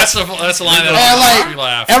 That's the line that and makes me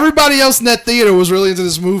laugh. everybody else in that theater was really into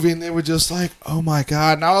this movie, and they were just like, "Oh my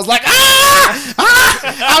god!" And I was like,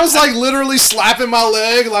 "Ah!" I was like literally slapping my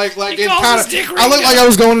leg, like it calls kind his of. dick I looked like I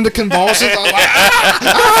was going into convulsions. I was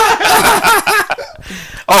like,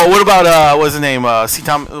 Oh, what about what's his name? C.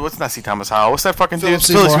 Thomas. What's not C. Thomas Howell? What's that fucking dude?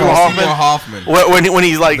 Seymour Seymour Hoffman. Hoffman. Hoffman. When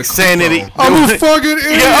he's like saying that he. "I'm a fucking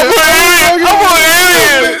idiot." Yeah, I'm an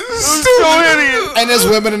idiot. I'm so idiot. And there's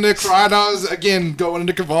women in there crying. I was again going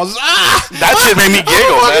into convulsions. Ah! That shit made me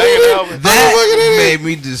giggle, man. That made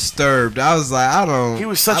me disturbed. I was like, I don't. He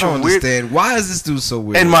was such I don't a weird- understand. Why is this dude so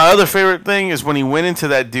weird? And my other favorite thing is when he went into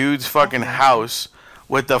that dude's fucking house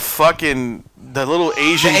with the little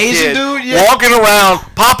Asian kid dude, yeah. walking around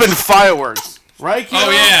popping fireworks. Right? Kiddo?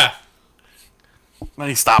 Oh, yeah. And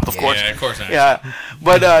he stopped, of course. Yeah, of course not. Yeah,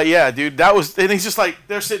 but yeah, dude, that was, and he's just like,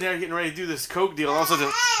 they're sitting there getting ready to do this coke deal, and all of a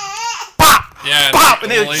sudden, pop! Yeah, pop,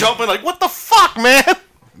 and they're jumping like, what the fuck, man?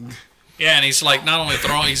 Yeah, and he's like not only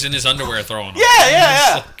throwing, he's in his underwear throwing them.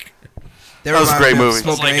 Yeah. That was a great movie.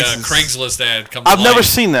 It's like a Craigslist ad. I've never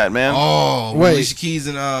seen that, man. Oh, wait. Alicia Keys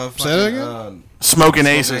and Say that again? Smoking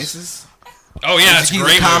Aces. Oh yeah, it's Keys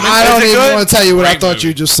great. Comics. I don't even good? want to tell you what I Great thought movie.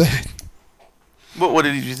 you just said. What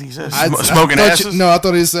did you think he said? I Smoking thought Asses? no, I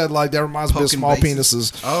thought he said like that reminds me of Poking small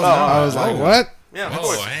bases. penises. Oh, no. I was like, what? Yeah, of Oh,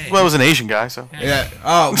 course. hey. Well, it was an Asian guy, so. Yeah.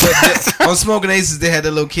 Oh, but on Smoking Aces, they had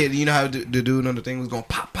the little kid. You know how the dude on the thing was going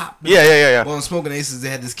pop, pop. Yeah. Well, on Smoking Aces, they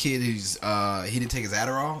had this kid who's he didn't take his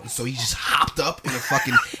Adderall, so he just hopped up in a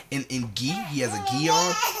fucking in gi. He has a gi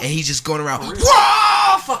on, and he's just going around,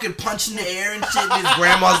 whoa, fucking punching the air and shit. And his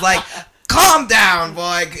grandma's like, calm down,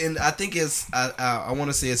 boy. And I think it's I want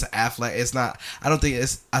to say it's Affleck. It's not. I don't think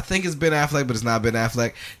it's. I think it's Ben Affleck, but it's not Ben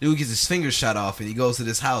Affleck. Dude gets his fingers shot off, and he goes to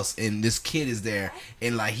this house, and this kid is there,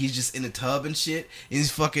 and like he's just in the tub and shit. And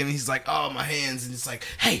he's like, oh, my hands, and it's like,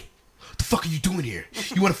 hey, what the fuck are you doing here?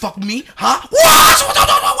 You want to fuck with me, huh? What?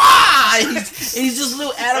 And he's just a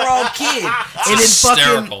little Adderall kid, and then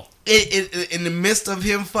hysterical. In the midst of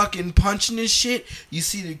him fucking punching this shit, you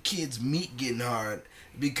see the kid's meat getting hard.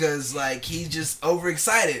 Because like he's just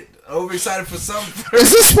overexcited for some.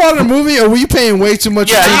 Is this part of the movie, or were you paying way too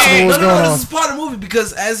much attention to what's going on? This is part of the movie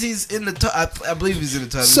because as he's in the tub, I believe he's in the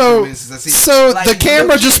tub. So Like, the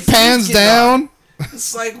camera just pans down.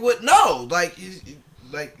 It's like what? No, like you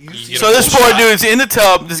see. So this poor dude's in the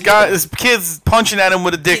tub. This kid's punching at him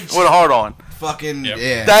with a hard on. Fucking Yep.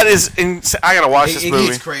 yeah. That is I gotta watch this It movie.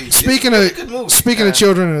 gets crazy. Speaking It's a good movie. of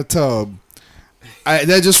children in a tub,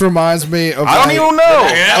 that just reminds me of. I don't even know.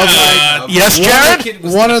 Yes, Jared. Kid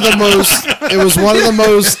was- One of the most. It was one of the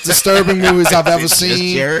most disturbing movies I've ever Yes,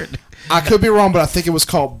 seen. Jared. I could be wrong, but I think it was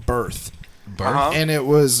called Birth. Uh-huh. And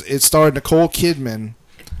it starred Nicole Kidman,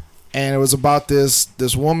 and it was about this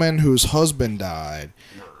woman whose husband died,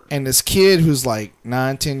 and this kid who's like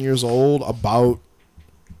 9-10 years old.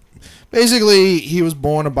 Basically, he was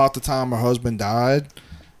born about the time her husband died,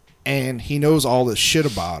 and he knows all this shit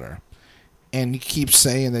about her, and he keeps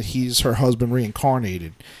saying that he's her husband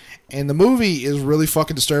reincarnated. And the movie is really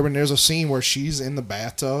fucking disturbing. There's a scene where she's in the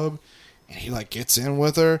bathtub, and he like gets in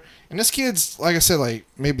with her, and this kid's, like I said, like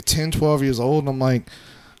maybe 10, 12 years old, and I'm like,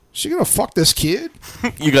 she gonna fuck this kid?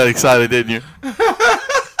 You got excited, didn't you?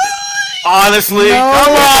 Honestly, No.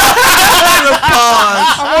 come on.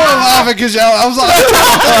 I'm only laughing because I was like,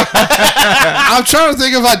 I'm trying to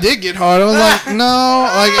think if I did get hard. I was like,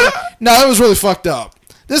 no, it was really fucked up.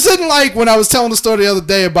 This isn't like when I was telling the story the other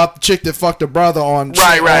day about the chick that fucked her brother on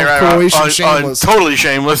Right. Croatian Shameless. Totally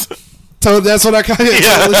shameless. So that's what I call it.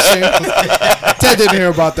 Yeah. Totally Shameless. Ted didn't hear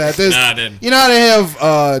about that. Nah, I didn't. You know how they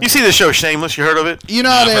have. You see the show Shameless? You heard of it? You know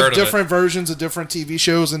how I've they heard have of it. different versions of different TV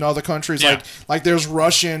shows in other countries. Yeah. Like there's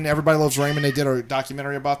Russian. Everybody Loves Raymond. They did a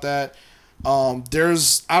documentary about that.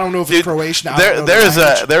 There's I don't know if it's Croatian. I don't know the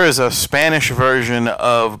language. There is a Spanish version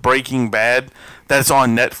of Breaking Bad that's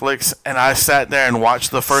on Netflix, and I sat there and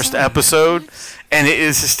watched the first episode, and it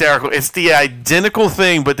is hysterical. It's the identical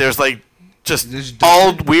thing, but there's like just There's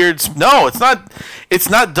all weird. No, it's not. It's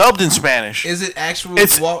not dubbed in Spanish. Is it actual?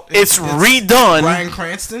 It's redone. Bryan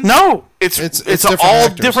Cranston. No, it's different all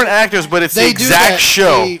actors. different actors, but it's the They do exact that.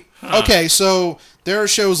 show. Okay, so there are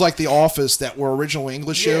shows like The Office that were original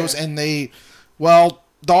English shows, Yeah. and The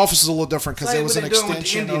Office is a little different because there was an What they doing with the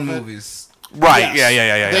extension Indian of it. movies. Right? Yes.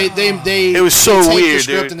 Yeah. They It was so they take weird, the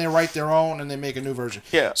script dude. and they write their own and they make a new version.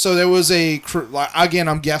 Yeah. So there was again,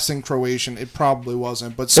 I'm guessing Croatian. It probably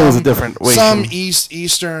wasn't, but It was a different some Croatian.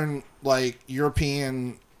 Eastern like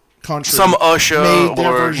European country, Some Usher made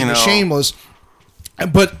their or, version you of know. Shameless.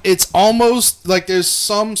 But it's almost like there's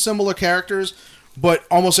some similar characters, but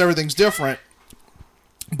almost everything's different.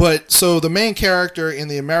 But so the main character in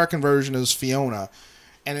the American version is Fiona,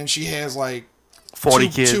 and then she has like 40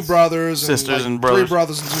 kids, two brothers, sisters, and and like brothers. 3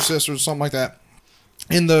 brothers and 2 sisters, something like that.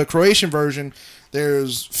 In the Croatian version,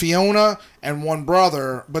 there's Fiona and 1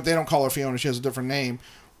 brother, but they don't call her Fiona. She has a different name.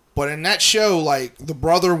 But in that show, like the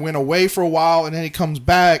brother went away for a while, and then he comes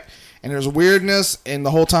back, and there's weirdness, and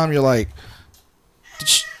the whole time you're like,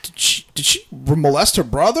 did she molest her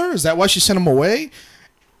brother? Is that why she sent him away?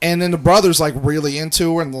 And then the brother's like really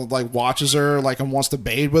into her and like watches her like and wants to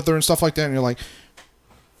bathe with her and stuff like that. And you're like,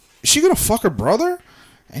 is she gonna fuck her brother?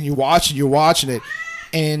 And you're watching it,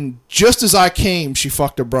 and just as I came, she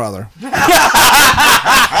fucked her brother. No, but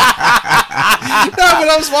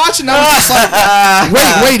I was watching. I was just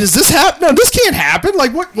like, wait, does this happen? No, this can't happen.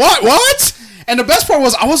 Like what? And the best part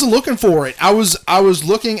was I wasn't looking for it. I was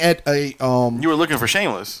looking at a You were looking for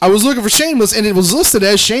Shameless. I was looking for Shameless, and it was listed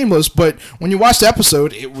as Shameless, but when you watch the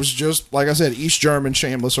episode, it was just, like I said, East German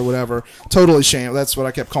Shameless or whatever. Totally Shameless. That's what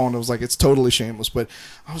I kept calling it. It was like, it's totally Shameless. But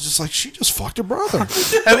I was just like, she just fucked her brother.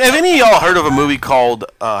 Have any of y'all heard of a movie called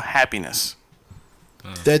Happiness?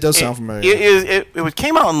 That does sound familiar. It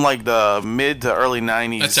came out in like the mid to early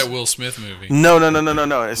 90s. That's that Will Smith movie. No.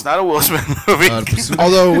 It's not a Will Smith movie.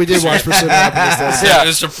 Although we did watch Pursuit of Happiness. Yeah.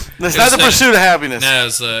 It's not the Pursuit of Happiness.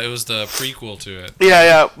 No, it was the prequel to it.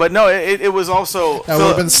 Yeah. But no, it was also... That would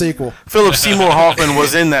have been the sequel. Philip Seymour Hoffman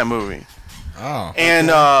was in that movie. Oh.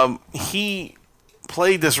 And he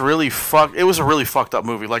played this really it was a really fucked up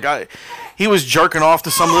movie. Like he was jerking off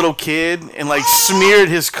to some little kid and like smeared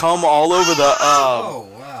his cum all over the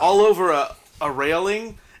all over a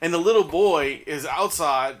railing, and the little boy is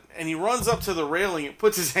outside and he runs up to the railing and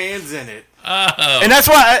puts his hands in it. Oh. And that's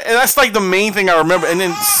why that's like the main thing I remember. And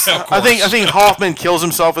then I think Hoffman kills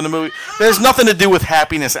himself in the movie. There's nothing to do with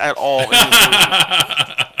happiness at all in this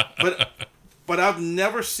movie. But I've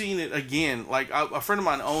never seen it again. Like, a friend of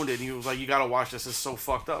mine owned it, and he was like, you gotta watch this, it's so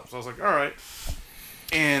fucked up. So I was like, alright.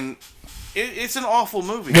 And it's an awful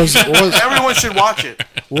movie. Everyone should watch it.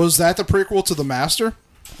 Was that the prequel to The Master?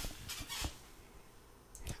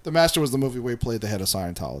 The Master was the movie where he played the head of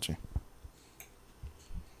Scientology.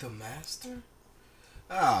 The Master?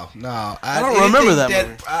 Oh, no. I don't remember that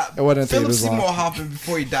movie. It wasn't Philip Seymour Hoffman,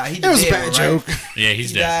 before he died, It was a bad joke. Yeah,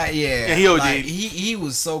 he's dead. Died, yeah, he OD'd. Like, he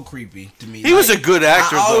was so creepy to me. He was a good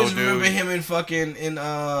actor, I always though, remember dude. him in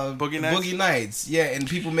Boogie Nights. Yeah, and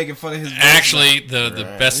people making fun of his. Actually,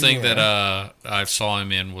 the best thing that I saw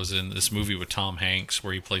him in was in this movie with Tom Hanks,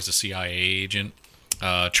 where he plays a CIA agent,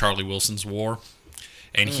 Charlie Wilson's War,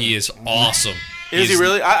 and he is awesome. Is he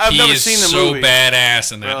really? I've never seen the movie. He's so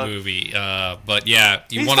badass in that movie. But yeah,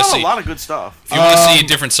 he's done a lot of good stuff. If you want to see a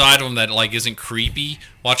different side of him that like isn't creepy,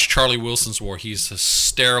 watch Charlie Wilson's War. He's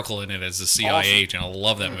hysterical in it as a CIA agent. I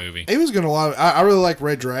love that movie. He was good in a lot. I really like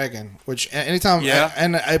Red Dragon, which anytime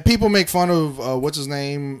people make fun of what's his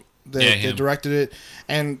name that directed it,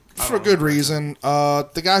 and for good reason.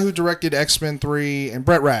 The guy who directed X-Men 3 and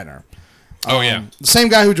Brett Ratner. The same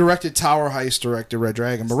guy who directed Tower Heist directed Red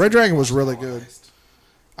Dragon, but Red Dragon was really good.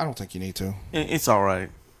 I don't think you need to. It's all right.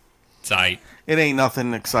 It's aight. It ain't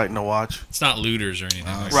nothing exciting to watch. It's not looters or anything.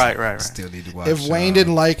 Right. Still need to watch. If Wayne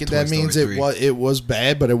didn't like it, Toy that Story means 3. it was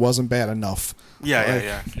bad, but it wasn't bad enough.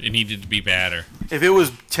 Yeah. It needed to be badder. If it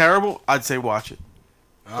was terrible, I'd say watch it.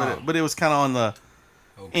 Oh. But it was kind of on the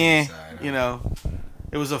side, you know.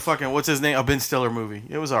 It was a fucking what's his name? A Ben Stiller movie.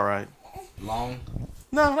 It was all right. Long?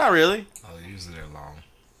 No, not really. Oh, usually they're long.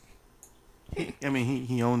 I mean,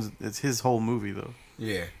 he owns it's his whole movie though.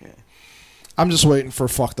 Yeah. I'm just waiting for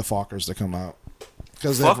Fuck the Fuckers to come out.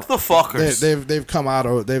 Fuck the Fuckers. They've come out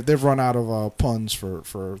of they've run out of puns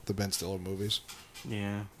for the Ben Stiller movies.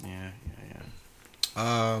 Yeah.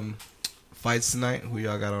 Fights tonight. Who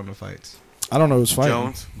y'all got on the fights? I don't know who's fighting.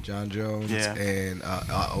 Jones. John Jones Yeah. and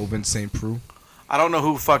Oben St. Preux. I don't know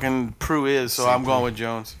who fucking Prue is, so I'm going with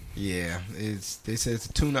Jones. Yeah, they said it's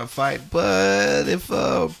a tune-up fight, but if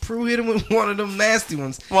Prue hit him with one of them nasty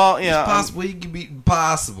ones, well, yeah, it's possible he could beat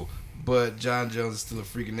possible. But John Jones is still a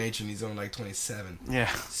freak of nature, and he's only like 27.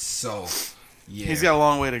 Yeah. So, yeah, he's got a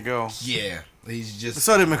long way to go. Yeah, he's just.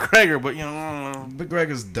 So did McGregor, but you know, I don't know.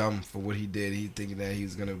 McGregor's dumb for what he did. He thinking that he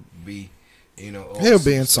was gonna be, he'll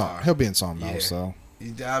be in some. He'll be in some now. So.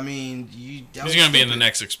 I mean, he's gonna be in the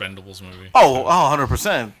next Expendables movie. Oh,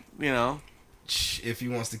 100%. You know. If he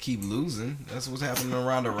wants to keep losing, that's what's happening to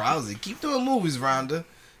Ronda Rousey. Keep doing movies, Ronda.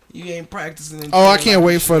 You ain't practicing. I can't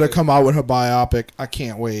wait for her to come out with her biopic. I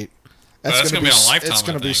can't wait. That's gonna be on Lifetime. It's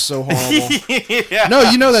gonna be so horrible. Yeah.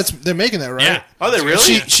 No, you know they're making that, right? Yeah. Are they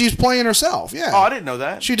really? She's playing herself. Yeah. Oh, I didn't know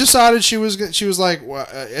that. She decided she was like, well,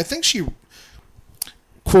 I think she,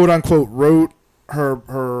 quote unquote, wrote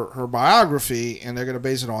her biography, and they're gonna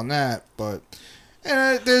base it on that. But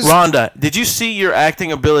Rhonda, did you see your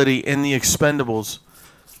acting ability in The Expendables?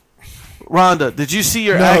 Rhonda, did you see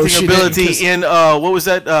your acting ability in what was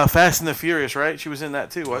that? Fast and the Furious, right? She was in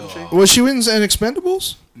that too, wasn't she? Was she in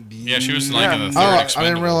Expendables? Yeah, she was like in the third Expendables. I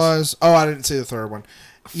didn't realize. Oh, I didn't see the third one.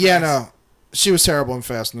 Yeah, no, she was terrible in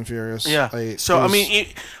Fast and the Furious. Yeah. I mean,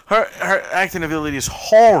 her acting ability is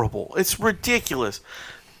horrible. It's ridiculous.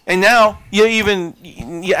 And now you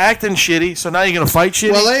acting shitty, so now you're gonna fight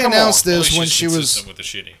shitty. Well, they announced this when she was with the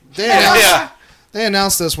shitty. They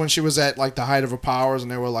announced this when she was at like the height of her powers,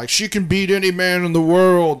 and they were like, she can beat any man in the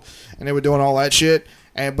world, and they were doing all that shit.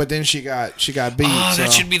 But then she got beat. Oh,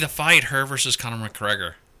 that should be the fight, her versus Conor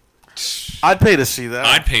McGregor. I'd pay to see that.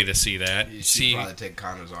 I'd pay to see that. She'd probably take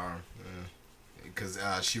Conor's arm.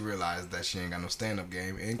 because she realized that she ain't got no stand-up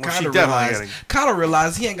game, and Well, kind she of definitely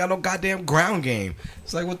realized he ain't got no goddamn ground game.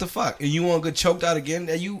 It's like, what the fuck? And you want to get choked out again?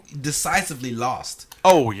 And you decisively lost.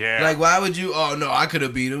 Oh yeah. Like, why would you? Oh no, I could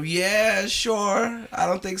have beat him. Yeah, sure. I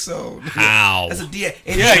don't think so. How? That's a DA.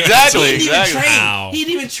 Yeah, exactly. He didn't even Exactly. train. How? He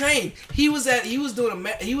didn't even train. He was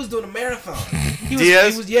doing a marathon.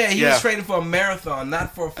 Diaz? He was training for a marathon,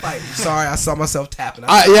 not for a fight. Sorry, I saw myself tapping.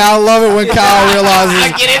 I love it when Kyle realizes.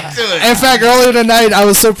 I get into it. In fact, earlier tonight, I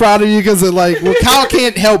was so proud of you because Kyle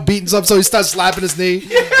can't help beating something, so he starts slapping his knee.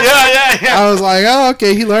 Yeah. I was like, oh,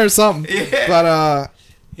 okay, he learned something. Yeah. But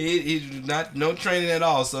He's not no training at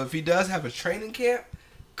all. So if he does have a training camp,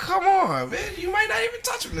 come on, man, you might not even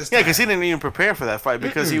touch him this time. Yeah, because he didn't even prepare for that fight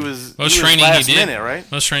because he was Most he was training last he did. minute, right?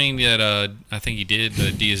 Most training that I think he did,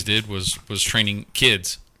 that Diaz did, was training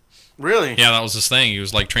kids. Really? Yeah, that was his thing. He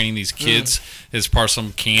was like training these kids as part of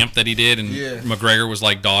some camp that he did, and McGregor was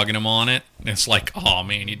like dogging him on it. And it's like, oh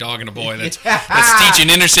man, you're dogging a boy that's teaching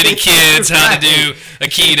inner city kids how to do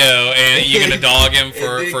Aikido, and you're gonna dog him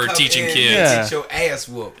for teaching kids. Yeah. Get your ass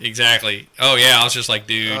whooped. Exactly. Oh yeah, I was just like,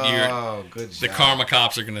 dude, Oh, good job. the karma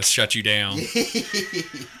cops are gonna shut you down.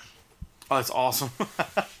 Oh, that's awesome.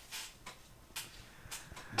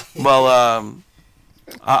 Well,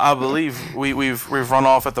 I believe we've run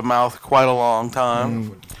off at the mouth quite a long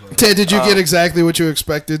time. Ted, did you get exactly what you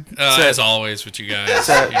expected? As always with you guys.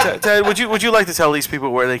 Ted, would you like to tell these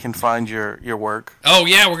people where they can find your work? Oh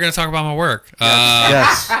yeah, we're gonna talk about my work.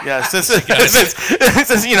 Yes. Since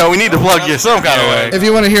we need to plug you some kind of way. If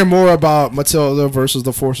you want to hear more about Matilda versus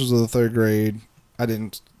the forces of the third grade, I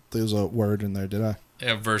didn't lose a word in there, did I?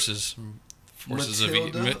 Yeah, versus forces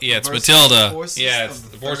Matilda of yeah, it's versus Matilda. Forces Yeah, of it's the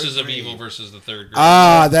the forces third of evil grade. versus the third grade.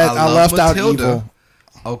 I love left out Matilda. evil.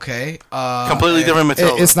 Okay. Completely different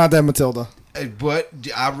Matilda. It's not that Matilda. But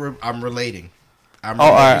I'm relating. I'm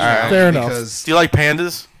all right, relating all right. Fair enough. because Do you like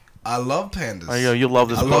pandas? I love pandas. Oh, you love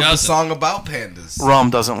this I book. love the doesn't? song about pandas.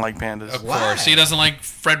 Rum doesn't like pandas. Of Why? course, he doesn't like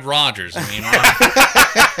Fred Rogers. I mean,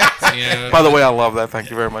 yeah. By the way, I love that.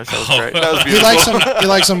 Thank you very much. That was great. That was He beautiful.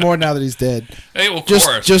 likes him more now that he's dead. Hey, well, of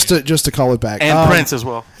course. Just to call it back. And Prince as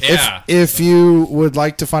well. Yeah. If you would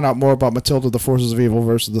like to find out more about Matilda, the Forces of Evil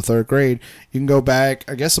versus the Third Grade, you can go back,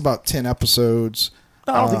 I guess, about 10 episodes.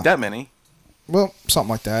 I don't think that many. Well, something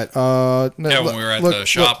like that. Yeah, when we were at the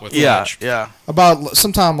shop with lunch. Yeah. About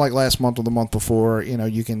sometime like last month or the month before,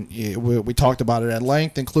 we talked about it at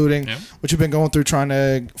length, including what you've been going through trying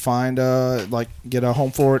to find, get a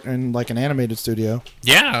home for it in like an animated studio.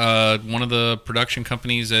 Yeah, one of the production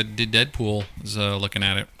companies that did Deadpool is looking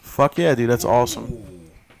at it. Fuck yeah, dude. That's awesome.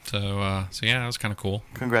 So yeah, that was kind of cool.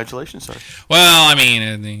 Congratulations, sir. Well, I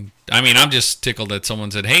mean, I'm just tickled that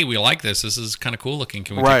someone said, "Hey, we like this. This is kind of cool looking.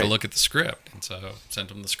 Can we take a look at the script?" And so sent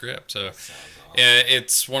them the script. So yeah,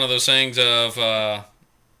 it's one of those things of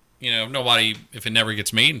nobody, if it never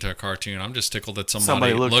gets made into a cartoon, I'm just tickled that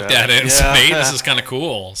somebody looked at it and said, "Hey, this is kind of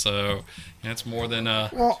cool." So it's more than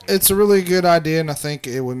Well, it's a really good idea, and I think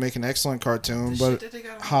it would make an excellent cartoon. But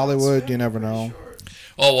Hollywood, you never know.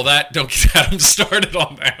 Oh, well, don't get Adam started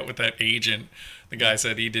on that with that agent. The guy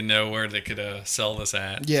said he didn't know where they could sell this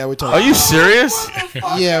at. Yeah, we talked. Are you serious?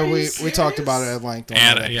 Yeah, we talked about it at length on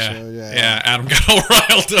that Yeah, episode. yeah. Adam got all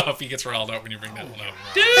riled up. He gets riled up when you bring that one up.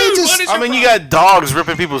 Dude, what is I mean, you got dogs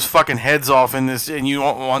ripping people's fucking heads off in this, and you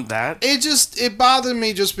don't want that? It bothered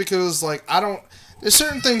me just because, like, I don't. There's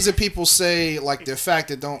certain things that people say, like the fact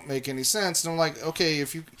that don't make any sense, and I'm like, okay,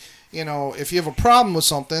 if you have a problem with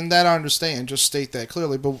something, that I understand. Just state that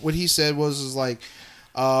clearly. But what he said was like,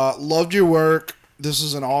 loved your work. This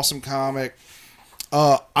is an awesome comic.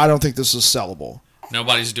 I don't think this is sellable.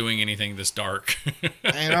 Nobody's doing anything this dark.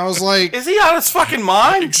 And I was like, is he out of his fucking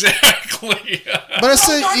mind? Exactly. But I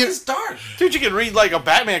said, It's dark. Dude, you can read like a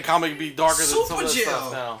Batman comic and be darker than some Super of that Gel.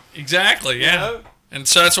 stuff now. Exactly, yeah. You know? And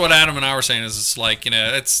so that's what Adam and I were saying is it's like,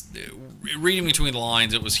 it's reading between the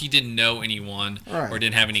lines, it was he didn't know anyone or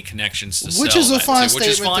didn't have any connections to Which sell is a that fine to, which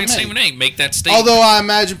is statement fine to statement make. to make that statement. although I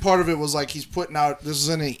imagine part of it was like he's putting out, this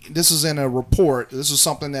is in a report. This is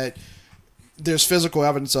something that there's physical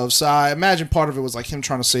evidence of. So I imagine part of it was like him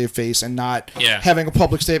trying to save face and not having a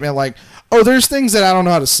public statement like, oh, there's things that I don't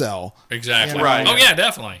know how to sell. Exactly. You know? Right. Oh yeah,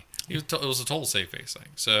 definitely. It was a total safe face thing.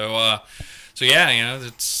 So yeah,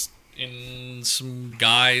 it's in some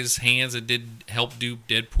guys' hands that did help do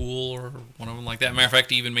Deadpool or one of them like that. Matter of fact,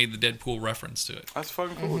 he even made the Deadpool reference to it. That's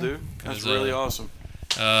fucking cool, dude. That's really awesome.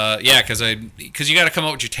 Yeah, because you got to come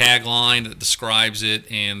up with your tagline that describes it,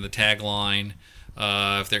 and the tagline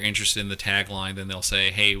If they're interested in the tagline, then they'll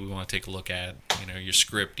say, "Hey, we want to take a look at your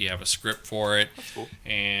script. Do you have a script for it?" That's cool.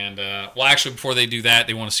 And well, actually, before they do that,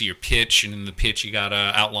 they want to see your pitch. And in the pitch, you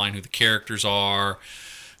gotta outline who the characters are,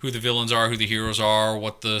 who the villains are, who the heroes are,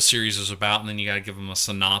 what the series is about, and then you gotta give them a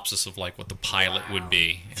synopsis of like what the pilot would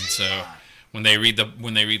be. And so when they read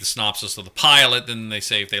the synopsis of the pilot, then they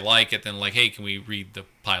say if they like it, then like, "Hey, can we read the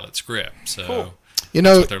pilot script?" So. Cool. You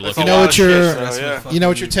know, what they're looking you know at. what your Yeah. you know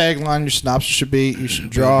what your tagline, your synopsis should be. You should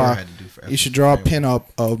draw a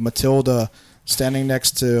pin-up of Matilda standing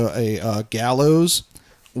next to a gallows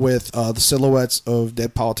with the silhouettes of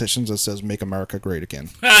dead politicians that says "Make America Great Again."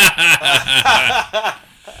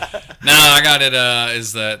 No, I got it.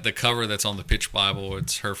 Is that the cover that's on the pitch Bible?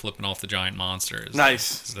 It's her flipping off the giant monster.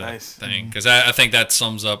 Nice. Nice thing, because I think that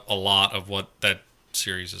sums up a lot of what that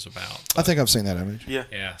series is about. I think I've seen that image. Yeah.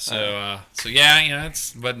 Yeah. So yeah,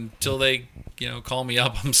 but until they call me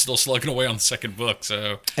up, I'm still slugging away on the second book.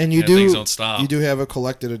 So And things don't stop. You do have a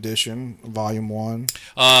collected edition, Volume 1.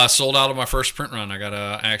 Sold out of my first print run. I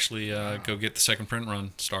gotta actually go get the second print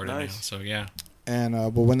run started now. So yeah. And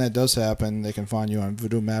but when that does happen, they can find you on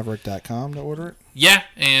VoodooMaverick.com to order it. Yeah,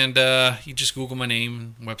 and you just Google my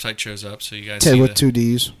name, website shows up, so you guys Ted see with 2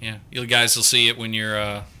 Ds. Yeah, you guys will see it when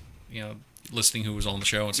you're listing who was on the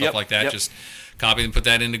show and stuff like that. Yep. Just copy and put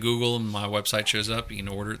that into Google, and my website shows up. You can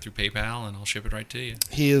order it through PayPal, and I'll ship it right to you.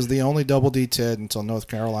 He is the only double D Ted until North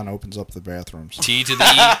Carolina opens up the bathrooms. T to the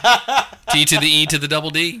E, T to the E to the double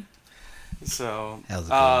D. So, How's it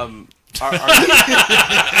going? Ted,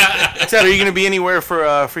 are you going to be anywhere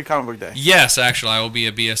for Free Comic Book Day? Yes, actually, I will be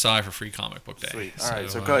at BSI for Free Comic Book Day. Sweet. All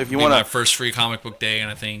right. So it'll if you be want my to, first Free Comic Book Day in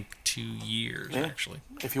I think 2 years actually.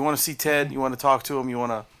 if you want to see Ted, you want to talk to him, you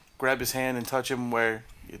want to grab his hand and touch him where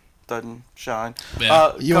it doesn't shine.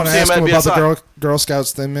 Yeah. You come want to see ask him at about the BSI. Girl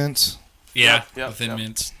Scouts Thin Mints? Yeah, Yep, the Thin yep.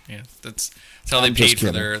 Mints. Yeah, that's how they I'm just paid for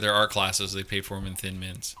kidding. their art classes. They paid for them in Thin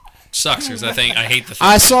Mints. Sucks because I hate the. Thin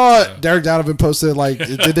I Mints, saw so. Derek Donovan posted like,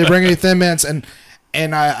 did they bring any Thin Mints? And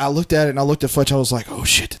I looked at it and I looked at Fletch. I was like, oh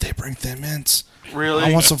shit, did they bring Thin Mints? Really?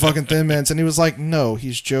 I want some fucking Thin Mints. And he was like, no,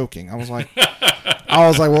 he's joking. I was like,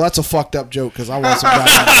 well, that's a fucked up joke because I want some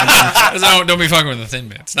goddamn Thin Mints. Don't be fucking with the Thin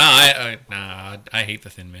Mints. I hate the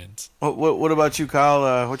Thin Mints. What about you,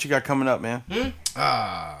 Kyle? What you got coming up, man?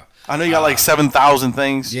 I know you got like 7,000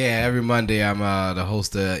 things. Yeah, every Monday I'm the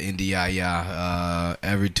host of Indie Yaya.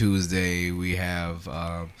 Every Tuesday we have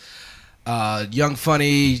Young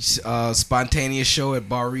Funny spontaneous show at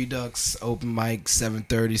Bar Redux. Open mic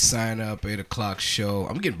 7:30. Sign up 8 o'clock show.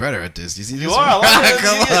 I'm getting better at this. You see this? You are. I love it.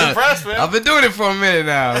 Come He's on. impressed, man. I've been doing it for a minute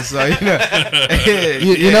now, so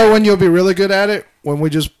You know when you'll be really good at it? When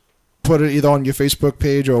we just put it either on your Facebook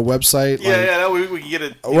page or a website. Yeah, we can get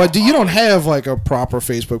it. Well, you don't have like a proper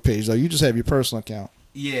Facebook page though. You just have your personal account.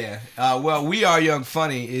 Yeah. Well, we are Young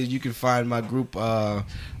Funny. You can find my group on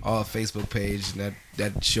Facebook page, and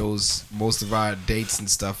that shows most of our dates and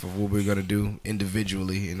stuff of what we're gonna do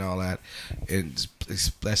individually and all that, and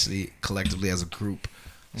especially collectively as a group.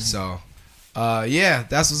 So, yeah,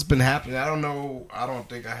 that's what's been happening. I don't know. I don't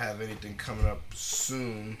think I have anything coming up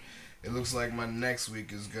soon. It looks like my next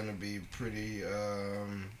week is gonna be pretty.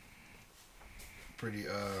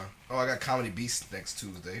 I got Comedy Beast next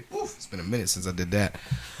Tuesday. Oof, it's been a minute since I did that.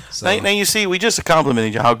 So. Now you see, we just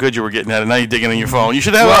complimented you how good you were getting at it. Now you're digging in your phone. You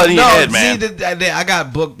should have it in your head, man. See, I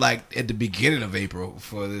got booked like at the beginning of April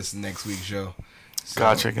for this next week's show. So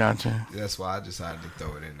Gotcha. that's why I decided to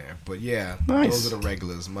throw it in there. But yeah, Nice. those are the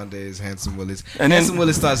regulars. Mondays, Hanson Willis. And Hanson then-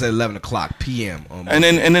 Willis starts at 11 o'clock p.m. on And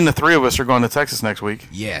Monday. then the three of us are going to Texas next week.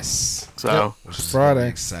 Yes. So, Which is Friday. really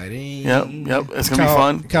exciting. yep, it's gonna be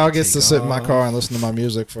fun. Kyle gets to Take sit in my off. car and listen to my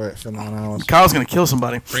music for 9 hours. Kyle's gonna kill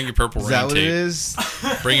somebody. Bring your Purple Is Rain that what it tape. is?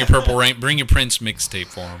 Bring your Purple Rain. Bring your Prince mixtape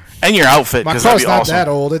for him. And your outfit, My because that'd car's be not awesome. that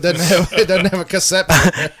old. It doesn't have a cassette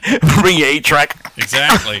player. Bring your 8-track.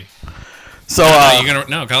 Exactly. So,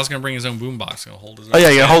 Kyle's gonna bring his own boombox. Gonna hold his own. oh yeah,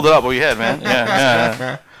 you gotta hold it up over your head, man.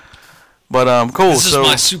 Yeah. But cool. This is So,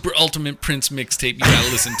 my super ultimate Prince mixtape. You gotta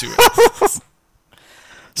listen to it.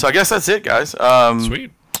 so I guess that's it, guys.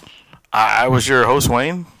 Sweet. I was your host,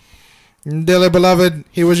 Wayne. Dearly beloved,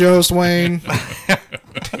 he was your host, Wayne.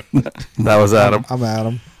 That was Adam. I'm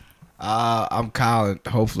Adam. I'm Kyle, and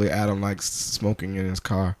hopefully Adam likes smoking in his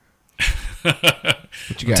car.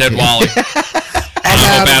 What you got? Ted kid? Wally. I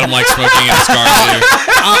hope Adam likes smoking in his car too.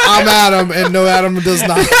 I'm Adam, and no, Adam does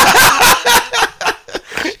not.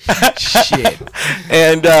 Shit.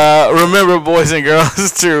 And remember, boys and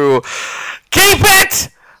girls, to keep it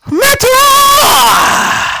metal.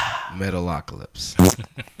 Metalocalypse.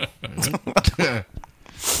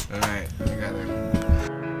 All right. I got it.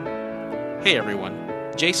 Hey everyone,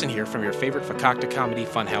 Jason here from your favorite Fakakta Comedy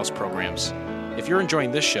Funhouse programs. If you're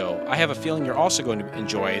enjoying this show, I have a feeling you're also going to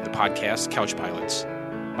enjoy the podcast Couch Pilots.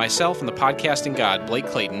 Myself and the podcasting god, Blake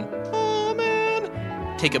Clayton,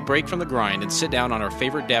 take a break from the grind and sit down on our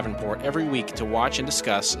favorite Davenport every week to watch and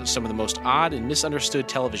discuss some of the most odd and misunderstood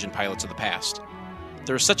television pilots of the past.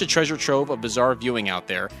 There is such a treasure trove of bizarre viewing out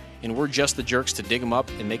there, and we're just the jerks to dig them up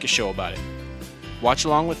and make a show about it. Watch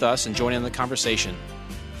along with us and join in the conversation.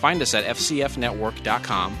 Find us at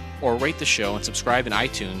fcfnetwork.com or rate the show and subscribe in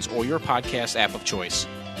iTunes or your podcast app of choice.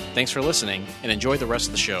 Thanks for listening, and enjoy the rest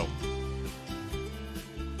of the show.